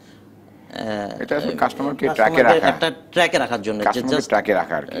তাকে এটা কাস্টমারকে ট্র্যাকে রাখা, একটা ট্র্যাকে রাখার জন্য,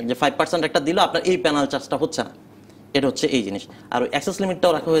 যে 5% একটা দিল, আপনার এই পেনাল চার্জটা হচ্ছে না, এটা হচ্ছে এই জিনিস। আর অ্যাক্সেস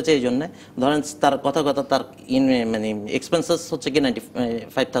লিমিটটাও রাখা হয়েছে এই জন্য, ধরেন তার কথা তার মানে এক্সপেন্সেস হচ্ছে কি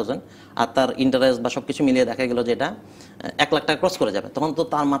 95,000, আর তার ইন্টারেস্ট বা সবকিছু মিলিয়ে দেখা গেল যে এটা 1 লাখ টাকা ক্রস করে যাবে, তখন তো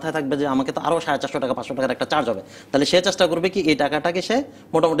তার মাথায় থাকবে যে আমাকে তো আরো 450 টাকা 500 টাকার একটা চার্জ হবে, তাহলে সে চেষ্টা করবে কি এই টাকাটাকে সে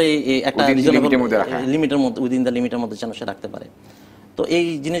মোটামুটি একটা লিমিটের মধ্যে, উইদিন দ্য লিমিটের মধ্যে যেন সে রাখতে পারে। তো এই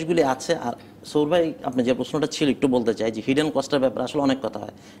জিনিসগুলি আছে। আর সৌর ভাই, আপনি যে প্রশ্নটা ছিল একটু বলতে চাই, যে হিডেন কস্টের ব্যাপারে আসলে অনেক কথা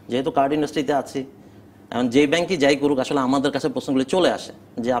হয়, যেহেতু কার্ড ইন্ডাস্ট্রিতে আছি, এখন যে ব্যাংকই যাই করুক আসলে আমাদের কাছে প্রশ্নগুলি চলে আসে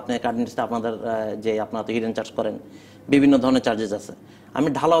যে আপনি কার্ড ইন্ডাস্ট্রি, আপনাদের যে আপনারা তো হিডেন চার্জ করেন, বিভিন্ন ধরনের চার্জেস আছে। আমি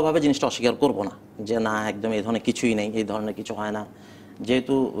ঢালাওভাবে জিনিসটা অস্বীকার করব না যে না একদম এই ধরনের কিছুই নেই, এই ধরনের কিছু হয় না,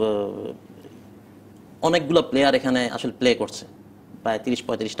 যেহেতু অনেকগুলো প্লেয়ার এখানে আসলে প্লে করছে, প্রায়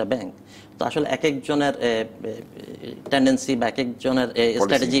 30-35টা ব্যাংক, তো আসলে এক একজনের টেন্ডেন্সি বা এক একজনের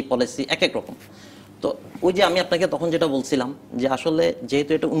স্ট্র্যাটেজি পলিসি এক এক রকম। তো ওই যে আমি আপনাকে তখন যেটা বলছিলাম, যে আসলে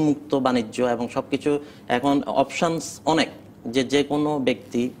যেহেতু এটা উন্মুক্ত বাণিজ্য এবং সবকিছু এখন অপশনস অনেক, যে কোনো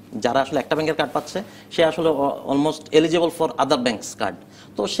ব্যক্তি যারা আসলে একটা ব্যাংকের কার্ড পাচ্ছে সে আসলে almost eligible for other banks card.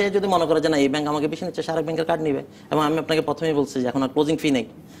 তো সে যদি মনে করে যে না এই ব্যাংক আমাকে বেশি নিচ্ছে, সে আরেক ব্যাংকের কার্ড নিবে। এবং আমি আপনাকে প্রথমেই বলছি যে এখন আর ক্লোজিং ফি নেই,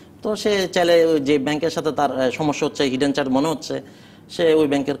 তো সে চাইলে যে ব্যাংকের সাথে তার সমস্যা হচ্ছে, হিডেন চার্জ মনে হচ্ছে, সে ওই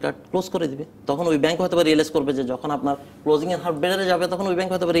ব্যাংকের কার্ড ক্লোজ করে দিবে। তখন ওই ব্যাংক হয়তো রিয়েলাইজ করবে যে যখন আপনার ক্লোজিং এর হার বেড়ে যাবে, তখন ওই ব্যাংক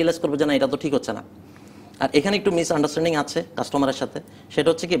হয়তো রিয়েলাইজ করবে যে না এটা তো ঠিক হচ্ছে না। আর এখানে একটু মিস আন্ডারস্ট্যান্ডিং আছে কাস্টমারের সাথে, সেটা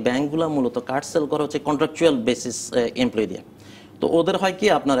হচ্ছে কি ব্যাংকগুলো মূলত কার্ড সেল করা হচ্ছে কন্ট্রাকচুয়াল বেসিস এমপ্লয়ি দিয়ে। তো ওদের হয় কি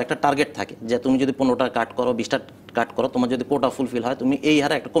আপনার একটা টার্গেট থাকে যে তুমি যদি 15টা কার্ড করো, 20টা কার্ড করো, তোমার যদি কোটা ফুলফিল হয় তুমি এই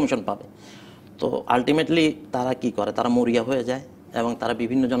হারে একটা কমিশন পাবে। তো আলটিমেটলি তারা কি করে, তারা মরিয়া হয়ে যায় এবং তারা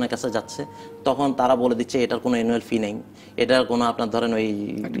বিভিন্ন জনের কাছে যাচ্ছে, তখন তারা বলে দিচ্ছে এটার কোনো অ্যানুয়াল ফি নেই, এটার কোনো আপনার ধরেন ওই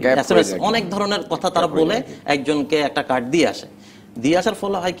এসএমএস, অনেক ধরনের কথা তারা বলে একজনকে একটা কার্ড দিয়ে আসে। দিয়ে আসার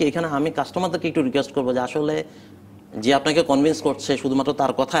ফলে হয় কি, এখানে আমি কাস্টমারদেরকে একটু রিকোয়েস্ট করবো যে আসলে যে আপনাকে কনভিন্স করছে শুধুমাত্র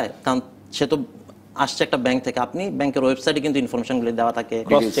তার কথায়, কারণ সে তো আসছে একটা ব্যাংক থেকে, আপনি ব্যাংকের ওয়েবসাইটে কিন্তু ইনফরমেশনগুলি দেওয়া থাকে,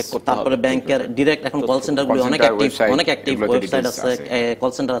 তারপরে ব্যাংকের ডিরেক্ট এখন কল সেন্টারগুলি অনেক অ্যাক্টিভ ওয়েবসাইট আছে,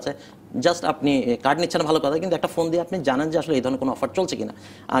 কল সেন্টার আছে। জাস্ট আপনি কার্ড নিচ্ছেন ভালো কথা, কিন্তু একটা ফোন দিয়ে আপনি জানেন যে আসলে এই ধরনের কোনো অফার চলছে কিনা,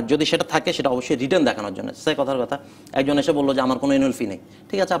 আর যদি সেটা থাকে সেটা অবশ্যই রিটার্ন দেখানোর জন্য। সে কথার কথা, একজন এসে বললো যে আমার কোনো অ্যানুয়াল ফি নেই,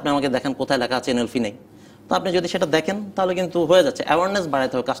 ঠিক আছে আপনি আমাকে দেখেন কোথায় লেখা আছে অ্যানুয়াল ফি নেই, তো আপনি যদি সেটা দেখেন তাহলে কিন্তু হয়ে যাচ্ছে। অ্যাওয়ারনেস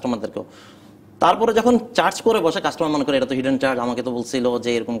বাড়াইতে হবে কাস্টমারদেরকেও। তারপরে যখন চার্জ করে বসে কাস্টমার মনে করে এটা তো হিডেন চার্জ, আমাকে তো বলছিল যে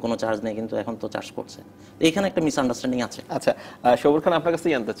এরকম কোনো চার্জ নেই, কিন্তু এখন তো চার্জ করছে। এইখানে একটা মিসআন্ডারস্ট্যান্ডিং আছে। আচ্ছা সবুর খান, আপনার কাছে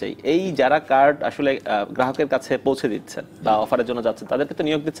জানতে চাই, এই যারা কার্ড আসলে গ্রাহকের কাছে পৌঁছে দিচ্ছেন বা অফারের জন্য যাচ্ছেন, তাদেরকে তো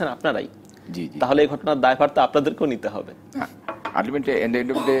নিয়োগ দিচ্ছেন আপনারাই, জি, তাহলে এই ঘটনার দায়ভার তো আপনাদেরকেও নিতে হবে। আলটিমেটলি এন্ড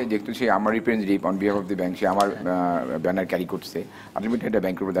অফ ডে যেহেতু সে আমার representative on behalf of the bank, সে আমার ব্যানার ক্যারি করছে, আলটিমেটলি এটা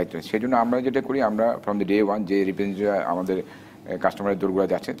ব্যাংকের উপর দায়িত্ব। সেই জন্য আমরা যেটা করি, আমরা ফ্রম দ্য ডে ওয়ান যে রিপ্রেজেন্টেটিভ আমাদের কাস্টমারের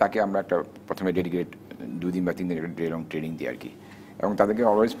দোরগোড়ায় যাচ্ছে, তাকে আমরা একটা প্রথমে ডেডিকেট 2 দিন বা 3 দিন একটা ডে লং ট্রেনিং দিই আর কি। এবং তাদেরকে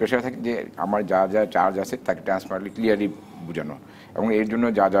অলওয়েজ প্রেশার থাকে যে আমার যা যা চার্জ আছে তাকে ট্রান্সপারেন্টলি ক্লিয়ারলি বোঝানো, এবং এর জন্য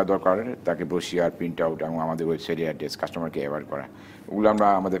যা যা দরকার তাকে ব্রোশিয়ার প্রিন্ট আউট এবং আমাদের ওয়েবসাইটে অ্যাড্রেস কাস্টমারকে অ্যাওয়ার করা, ওগুলো আমরা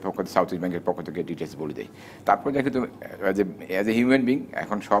আমাদের পক্ষ থেকে সাউথ ইস্ট ব্যাংকের পক্ষ থেকে ডিটেলস বলে দিই। তারপর দেখে তো অ্যাজ এ হিউম্যান বিং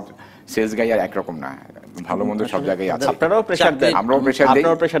এখন সব সেলস গাই আর একরকম না, ভালো মন্দ সব জায়গায় আছে। আপনারাও প্রেশার দেন, আমরাও প্রেশার দিই,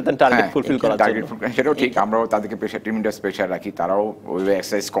 আপনারাও প্রেশার দেন টার্গেট ফুলফিল করার জন্য, সেটাও ঠিক। আমরাও তাদেরকে প্রেশার, ট্রিমিন্ডাস প্রেশার রাখি, তারাও ওইভাবে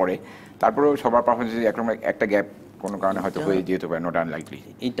এক্সারসাইজ করে। তারপরেও সবার পারফরমেন্স একরকম একটা গ্যাপ কোনো কারণে হয়তো হয়ে যেতে পারে, নট আনলাইকলি।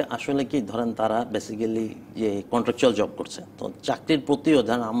 এটা আসলে কি ধরেন তারা বেসিক্যালি যে কন্ট্রাকচুয়াল জব করছে, তো চাকরির প্রতিও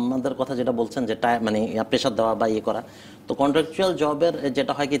ধরেন আমাদের কথা যেটা বলছেন যেটা মানে প্রেশার দেওয়া বা ইয়ে করা, তো কন্ট্রাকচুয়াল জবের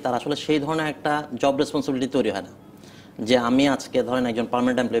যেটা হয় কি তার আসলে সেই ধরনের একটা জব রেসপন্সিবিলিটি তৈরি হয় না যে আমি আজকে ধরেন একজন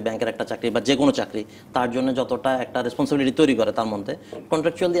পার্মানেন্ট এমপ্লয়ি ব্যাংকের একটা চাকরি বা যে কোনো চাকরি, তার জন্য যতটা একটা রেসপন্সিবিলিটি তৈরি করে তার মধ্যে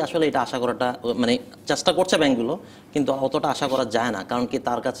কন্ট্রাকচুয়ালি আসলে এটা আশা করাটা মানে চেষ্টা করছে ব্যাংকগুলো, কিন্তু অতটা আশা করা যায় না। কারণ কি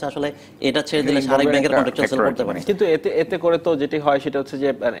তার কাছে আসলে এটা ছেড়ে দিলে আরেক ব্যাংকের কন্ট্রাকচুয়াল সেল করতে পারে। কিন্তু এতে করে তো যেটি হয় সেটা হচ্ছে যে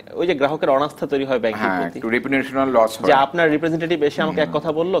মানে ওই যে গ্রাহকের অনাস্থা তৈরি হয় ব্যাংকের প্রতি, একটু রেপুটেশনাল লস হয় যে আপনার রিপ্রেজেন্টেটিভ এসে আমাকে এক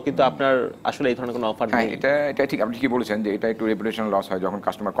কথা বললো কিন্তু আপনার আসলে এই ধরনের কোনো অফার নেই। এটা ঠিক, আপনি ঠিকই বলেছেন যে এটা একটু রেপুটেশনাল লস হয় যখন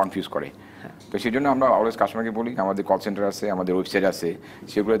কাস্টমার কনফিউজ করে। তো সেই জন্য আমরা অলওয়েজ কাস্টমারকে বলি আমাদের কল সেন্টার আছে, আমাদের ওয়েবসাইট আছে,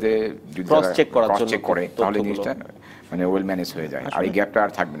 সেগুলোতে যদি ক্রস চেক করে তাহলে জিনিসটা মানে ওয়েল ম্যানেজ হয়ে যায়, আর এই গ্যাপটা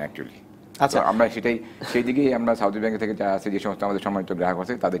আর থাকবে না অ্যাকচুয়ালি। আচ্ছা, আমরা সেই দিকেই আমরা সাউথ ব্যাংক থেকে যারা আছে, যে সমস্ত আমাদের সম্মানিত গ্রাহক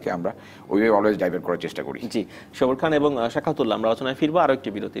আছে, তাদেরকে আমরা ওইভাবে অলওয়েজ ডাইভার্ট করার চেষ্টা করি। জি, সবুর খান এবং শাখাতুল্লাহ, আমরা আলোচনায় ফিরবো আরো একটি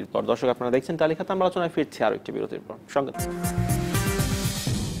বিরতির পর। দর্শক আপনারা দেখছেন তালিখাতা, আমরা আলোচনায় ফিরছি আরো একটি বিরতির পর। সঙ্গে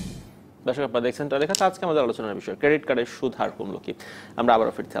দর্শক আপনারা দেখছেন তালিখাতা, আজকে আমাদের আলোচনার বিষয় ক্রেডিট কার্ডের সুদ হার কমলো কি। আমরা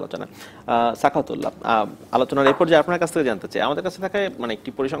আবারও ফিরছি আলোচনা। শাখাতুল্লাহ, আলোচনার এই পর্যায়ে আপনার কাছ থেকে জানতে চাই, আমাদের কাছে থাকা মানে একটি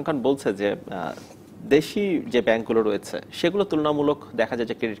পরিসংখ্যান বলছে যে দেশি যে ব্যাংকগুলো রয়েছে সেগুলো তুলনামূলক দেখা যায়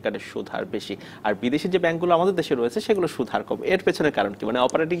যে ক্রেডিট কার্ডের সুদ হার বেশি, আর বিদেশি যে ব্যাংকগুলো আমাদের দেশে রয়েছে সেগুলো সুদ হার কম। এর পেছনে কারণ কি, মানে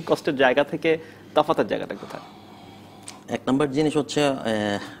অপারেটিং কস্টের জায়গা থেকে তফাতের জায়গাটা কোথায়? এক নম্বর জিনিস হচ্ছে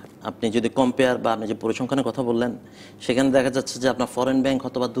আপনি যদি কম্পেয়ার বা আপনি যে পরিসংখ্যানের কথা বললেন সেখানে দেখা যাচ্ছে যে আপনার ফরেন ব্যাংক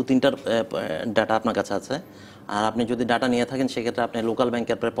অথবা 2-3টার ডাটা আপনার কাছে আছে, আর আপনি যদি ডাটা নিয়ে থাকেন সেক্ষেত্রে আপনি লোকাল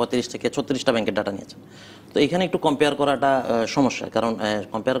ব্যাংকের প্রায় 35 থেকে 36টা ব্যাংকের ডাটা নিয়েছেন। তো এখানে একটু কম্পেয়ার করাটা সমস্যা, কারণ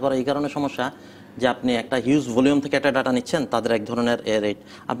কম্পেয়ার করা এই কারণে সমস্যা যে আপনি একটা হিউজ ভলিউম থেকে একটা ডাটা নিচ্ছেন, তাদের এক ধরনের রেট।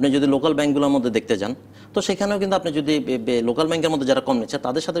 আপনি যদি লোকাল ব্যাংকগুলোর মধ্যে দেখতে যান তো সেখানেও কিন্তু আপনি যদি লোকাল ব্যাংকের মধ্যে যারা কম নিচ্ছে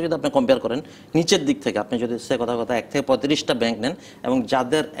তাদের সাথে যদি আপনি কম্পেয়ার করেন নিচের দিক থেকে, আপনি যদি সে কথা 1 থেকে 35টা ব্যাংক নেন এবং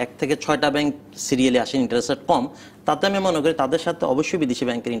যাদের 1 থেকে 6টা ব্যাংক সিরিয়ালি আসে ইন্টারেস্ট রেট কম, তাতে আমি মনে করি তাদের সাথে অবশ্যই বিদেশি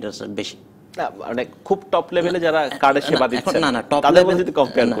ব্যাংকের ইন্টারেস্ট রেট বেশি। মানে খুব টপ লেভেলে যারা কার্ডের সেবা দিচ্ছে না টপ লেভেল যদি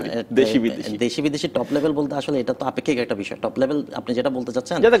কম্পেয়ার করি দেশি বিদেশি টপ লেভেল বলতে আসলে এটা তো আপেক্ষিক একটা বিষয়। টপ লেভেল আপনি যেটা বলতে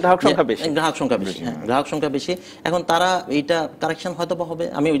চাচ্ছেন যাদের গ্রাহক সংখ্যা বেশি, গ্রাহক সংখ্যা বেশি, এখন তারা এইটা কারেকশন হয়তো হবে।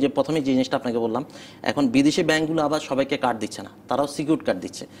 আমি ওই যে প্রথমে যে জিনিসটা আপনাকে বললাম, এখন বিদেশি ব্যাংকগুলো আবার সবাইকে কার্ড দিচ্ছে না, তারাও সিকিউরড কার্ড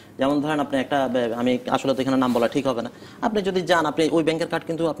দিচ্ছে। যেমন ধরেন আপনি একটা, আমি আসলে তো এখানে নাম বলা ঠিক হবে না, আপনি যদি যান আপনি ওই ব্যাংকের কার্ড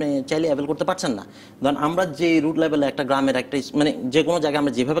কিন্তু আপনি চাইলে অ্যাভেল করতে পারছেন না। ধরেন আমরা যে রুট লেভেলে একটা গ্রামের একটা মানে যে কোনো জায়গায়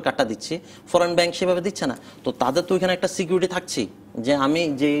আমরা যেভাবে কার্ডটা দিচ্ছি ফরেন ব্যাংক সেভাবে দিচ্ছে না, তো তাদের তো ওইখানে একটা সিকিউরিটি থাকছে যে আমি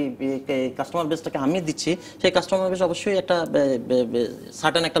যে কাস্টমার বেসটাকে আমি দিচ্ছি সেই কাস্টমার বেস অবশ্যই একটা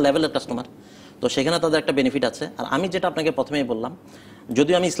সার্টেন একটা লেভেলের কাস্টমার, তো সেখানে তাদের একটা বেনিফিট আছে। আর আমি যেটা আপনাকে প্রথমেই বললাম,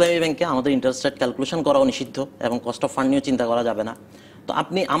 যদিও আমি ইসলামী ব্যাংকে আমাদের ইন্টারেস্ট রেট ক্যালকুলেশন করাও নিষিদ্ধ এবং কস্ট অফ ফান্ড নিয়েও চিন্তা করা যাবে না, তো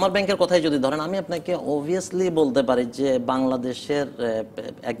আপনি আমার ব্যাংকের কথাই যদি ধরেন, আমি আপনাকে অবভিয়াসলি বলতে পারি যে বাংলাদেশের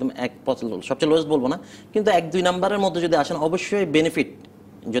একদম সবচেয়ে লোয়েস্ট বলবো না, কিন্তু 1-2 নাম্বারের মধ্যে যদি আসেন অবশ্যই বেনিফিট,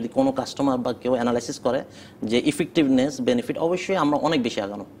 যদি কোনো কাস্টমার বা কেউ অ্যানালাইসিস করে যে ইফেক্টিভনেস বেনিফিট, অবশ্যই আমরা অনেক বেশি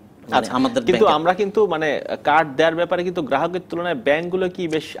আগানো। আমাদের কিন্তু আমরা কিন্তু মানে কার্ড দেওয়ার ব্যাপারে কিন্তু গ্রাহকের তুলনায় ব্যাংকগুলো কি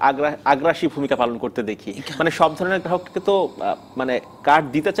বেশ আগ্রাসী ভূমিকা পালন করতে দেখি, মানে সব ধরনের গ্রাহককে তো মানে কার্ড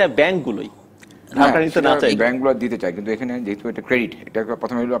দিতে চায় ব্যাংকগুলোই, ব্যাংকগুলো দিতে চায়, কিন্তু এখানে যেহেতু এটা ক্রেডিট, এটা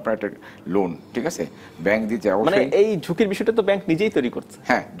প্রথমে হলো আপনার একটা লোন, ঠিক আছে, ব্যাংক দিতে মানে এই ঝুঁকির বিষয়টা তো ব্যাংক নিজেই তৈরি করছে।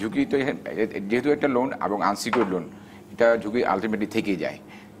 হ্যাঁ, ঝুঁকি তো যেহেতু একটা লোন এবং আনসিকিউরড লোন, এটা ঝুঁকি আলটিমেটলি থেকেই যায়।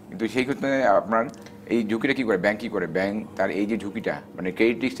 কিন্তু সেই ক্ষেত্রে আপনার এই ঝুঁকিটা কী করে ব্যাংক কী করে, ব্যাংক তার এই যে ঝুঁকিটা মানে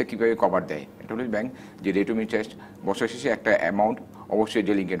ক্রেডিট রিস্কটা কীভাবে কভার দেয়, এটা হলো ব্যাংক যে রেট অফ ইন্টারেস্ট বছর শেষে একটা অ্যামাউন্ট অবশ্যই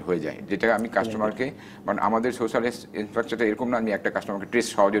ডেলিকেট হয়ে যায়, যেটা আমি কাস্টমারকে, মানে আমাদের সোশ্যাল ইনফ্রাস্ট্রাকচারটা এরকম না আমি একটা কাস্টমারকে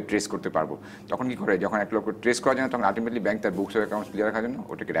সহজে ট্রেস করতে পারবো। তখন কি করে, যখন এক লোক ট্রেস করা যায় না, তখন আলটিমেটলি ব্যাংক তার বুকস অফ অ্যাকাউন্ট ক্লিয়ার রাখার জন্য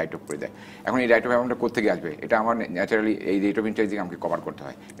ওটাকে রাইট অফ করে দেয়। এখন এই রাইট অফ অ্যামাউন্টটা কোথেকে আসবে, এটা আমার ন্যাচারালি এই রেট অফ ইন্টারেস্ট দিয়ে আমাকে কভার করতে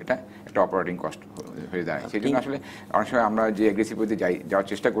হয়, এটা একটা অপারেটিং কস্ট হয়ে দাঁড়ায়। সেই জন্য আসলে অনেক সময় আমরা যে অ্যাগ্রেসিভ পদ্ধতি যাওয়ার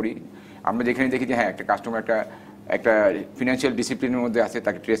চেষ্টা করি, আমরা যেখানে দেখি যে হ্যাঁ একটা কাস্টমার একটা ফিনান্সিয়াল ডিসিপ্লিনের মধ্যে আছে,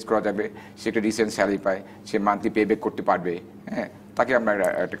 তাকে ট্রেস করা যাবে, সে একটা রিসেন্ট স্যালারি পায়, সে মান্থলি পে ব্যাক করতে পারবে, হ্যাঁ, তাকে আমরা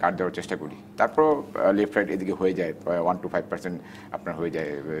একটা কার্ড দেওয়ার চেষ্টা করি। তারপর লেফট রাইট এদিকে হয়ে যায় 1-5% আপনার হয়ে যায়,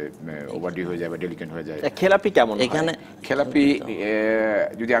 ওভারডিউ হয়ে যায় বা ডেলিকেন্ট হয়ে যায়। খেলাপি কেমন এখানে? খেলাপি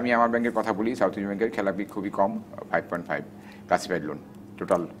যদি আমি আমার ব্যাংকের কথা বলি, সাউথ ইন্ডিয়ান ব্যাংকের খেলাপি খুবই কম, 5.5 ক্লাসিফাইড লোন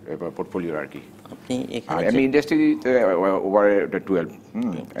টোটাল পোর্টফোলিওর আর কি। আমি ইন্ডাস্ট্রিতে over 12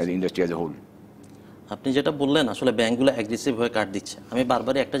 industry as a whole. আপনি যেটা বললেন আসলে ব্যাংকগুলো অ্যাগ্রেসিভ হয়ে কার্ড দিচ্ছে, আমি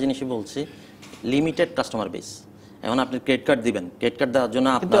বারবারই একটা জিনিসই বলছি, লিমিটেড কাস্টমার বেস। এখন আপনি ক্রেডিট কার্ড দিবেন, ক্রেডিট কার্ড দেওয়ার জন্য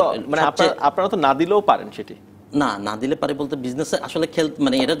আপনারা তো না দিলেও পারেন, সেটি না দিলে পারে বলতে বিজনেসে আসলে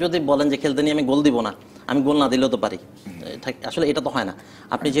মানে এটা যদি বলেন যে খেলতে নিয়ে আমি গোল দিব না, আমি গোল না দিলেও তো পারি, আসলে এটা তো হয় না।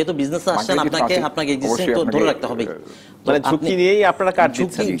 আপনি যেহেতু বিজনেসে আসছেন আপনাকে এক্সিস্টিং তো ধরে রাখতে হবে। মানে ঝুঁকি নিয়েই আপনারা কার্ড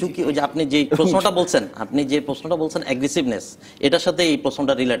দিচ্ছেন। ঝুঁকি ওই যে আপনি যে প্রশ্নটা বলছেন অ্যাগ্রেসিভনেস, এটার সাথে এই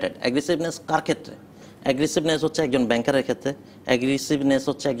প্রশ্নটা রিলেটেড। অ্যাগ্রেসিভনেস কার ক্ষেত্রে? অ্যাগ্রেসিভনেস হচ্ছে একজন ব্যাংকারের ক্ষেত্রে, অ্যাগ্রেসিভনেস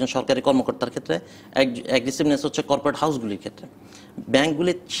হচ্ছে একজন সরকারি কর্মকর্তার ক্ষেত্রে, অ্যাগ্রেসিভনেস হচ্ছে কর্পোরেট হাউসগুলির ক্ষেত্রে।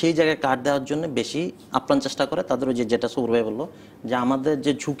 ব্যাংকগুলি সেই জায়গায় কার্ড দেওয়ার জন্য বেশি আপ্রাণ চেষ্টা করে, তাদের ওই যেটা সৌরভ ভাই বললো যে আমাদের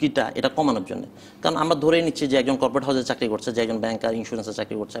যে ঝুঁকিটা এটা কমানোর জন্য। কারণ আমরা ধরেই নিচ্ছি যে একজন কর্পোরেট হাউসে চাকরি করছে, যে একজন ব্যাংকার ইন্স্যুরেন্সে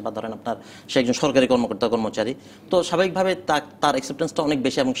চাকরি করছে, বা ধরেন আপনার সে একজন সরকারি কর্মচারী, তো স্বাভাবিকভাবে তার অ্যাকসেপ্টেন্সটা অনেক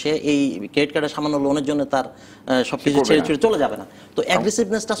বেশি, এবং সে এই ক্রেডিট কার্ডের সামান্য লোনের জন্য তার সবকিছু ছেড়ে চলে যাবে না। তো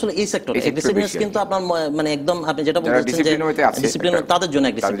অ্যাগ্রেসিভনেসটা আসলে এই সেক্টরে, অ্যাগ্রেসিভনেস কিন্তু আপনার মানে একদম আপনি যেটা বলছেন যে ডিসিপ্লিন, তাদের জন্য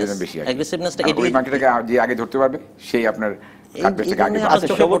অ্যাগ্রেসিভনেসটা যে আগে ধরতে পারবে সেই আপনার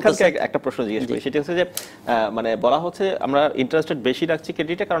একটা প্রশ্ন জিজ্ঞেস করি, সেটা হচ্ছে যে মানে বলা হচ্ছে আমরা ইন্টারেস্ট রেট বেশি রাখছি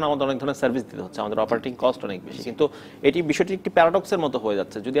ক্রেডিটে কারণ আমাদের অনেক ধরনের সার্ভিস দিতে হচ্ছে, আমাদের অপারেটিং কস্ট অনেক বেশি, কিন্তু এটি বিষয়টি একটি প্যারাডক্সের মতো হয়ে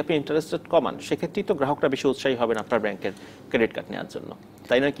যাচ্ছে। যদি আপনি ইন্টারেস্ট রেট কমান সেক্ষেত্রেই তো গ্রাহকরা বেশি উৎসাহী হবেন আপনার ব্যাংকের ক্রেডিট কার্ড নেওয়ার জন্য,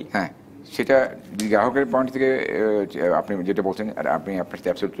 তাই নাকি? হ্যাঁ, সেটা গ্রাহকের পয়েন্ট থেকে আপনি যেটা বলছেন, আপনি আপনার সাথে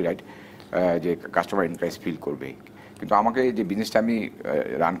অ্যাবসলিউটলি রাইট যে কাস্টমার এনকারেজ ফিল করবে, কিন্তু আমাকে যে বিজনেসটা আমি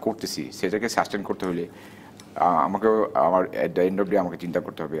রান করতেছি সেটাকে সাস্টেন করতে হলে আমাকেও আমার at the end off day আমাকে চিন্তা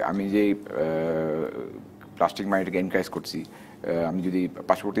করতে হবে। আমি যে প্লাস্টিক মানিটাকে এনকারেজ করছি, আমি যদি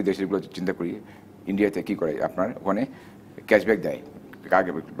পার্শ্ববর্তী দেশগুলো চিন্তা করি, ইন্ডিয়াতে কী করে আপনার ওখানে ক্যাশব্যাক দেয়,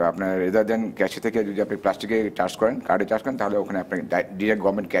 আপনার রেদার দেন ক্যাশে থেকে যদি আপনি প্লাস্টিকে চার্জ করেন, কার্ডে চার্জ করেন, তাহলে ওখানে আপনাকে ডিরেক্ট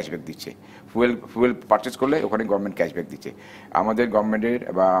গভর্নমেন্ট ক্যাশব্যাক দিচ্ছে। ফুয়েল পারচেস করলে ওখানে গভর্নমেন্ট ক্যাশব্যাক দিচ্ছে। আমাদের গভর্নমেন্টের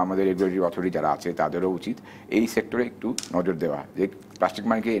বা আমাদের রেগুলেটরি অথরিটি যারা আছে তাদেরও উচিত এই সেক্টরে একটু নজর দেওয়া, যে প্লাস্টিক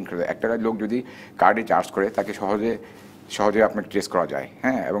মানিকে এনকারেজ, একটা লোক যদি কার্ডে চার্জ করে তাকে সহজে আপনাকে ট্রেস করা যায়।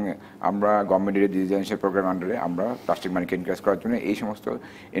 হ্যাঁ, এবং আমরা গভর্নমেন্টের ডিজিটাইজেশন প্রোগ্রাম আন্ডারে আমরা প্লাস্টিক মানিকে এনকারেজ করার জন্য এই সমস্ত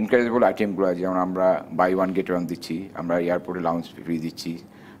এনকারেজেবল আইটেমগুলো, যেমন আমরা বাই ওয়ান গেট ওয়ান দিচ্ছি, আমরা এয়ারপোর্টে লাউঞ্জ ফ্রি দিচ্ছি,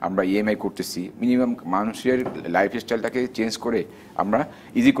 আমরা ইএমআই করতেছি, মিনিমাম মানুষের লাইফস্টাইলটাকে চেঞ্জ করে আমরা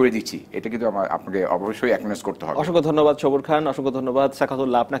ইজি করে দিচ্ছি। এটা কিন্তু আপনাকে অবশ্যই অ্যাকনোলেজ করতে হবে। অসংখ্য ধন্যবাদ সবুর খান, অসংখ্য ধন্যবাদ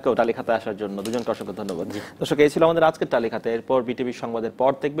সাখাতুল্লাহ, আপনাকেও টালিখাতা আসার জন্য, দুজনকে অসংখ্য ধন্যবাদ। দর্শক, এই ছিল আমাদের আজকের টালিখাতা। এরপর বিটিভি সংবাদের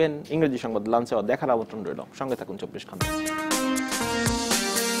পর দেখবেন ইংরেজি সংবাদ লাঞ্চে দেখার আমন্ত্রণ রইল। সঙ্গে থাকুন 24 ঘন্টা।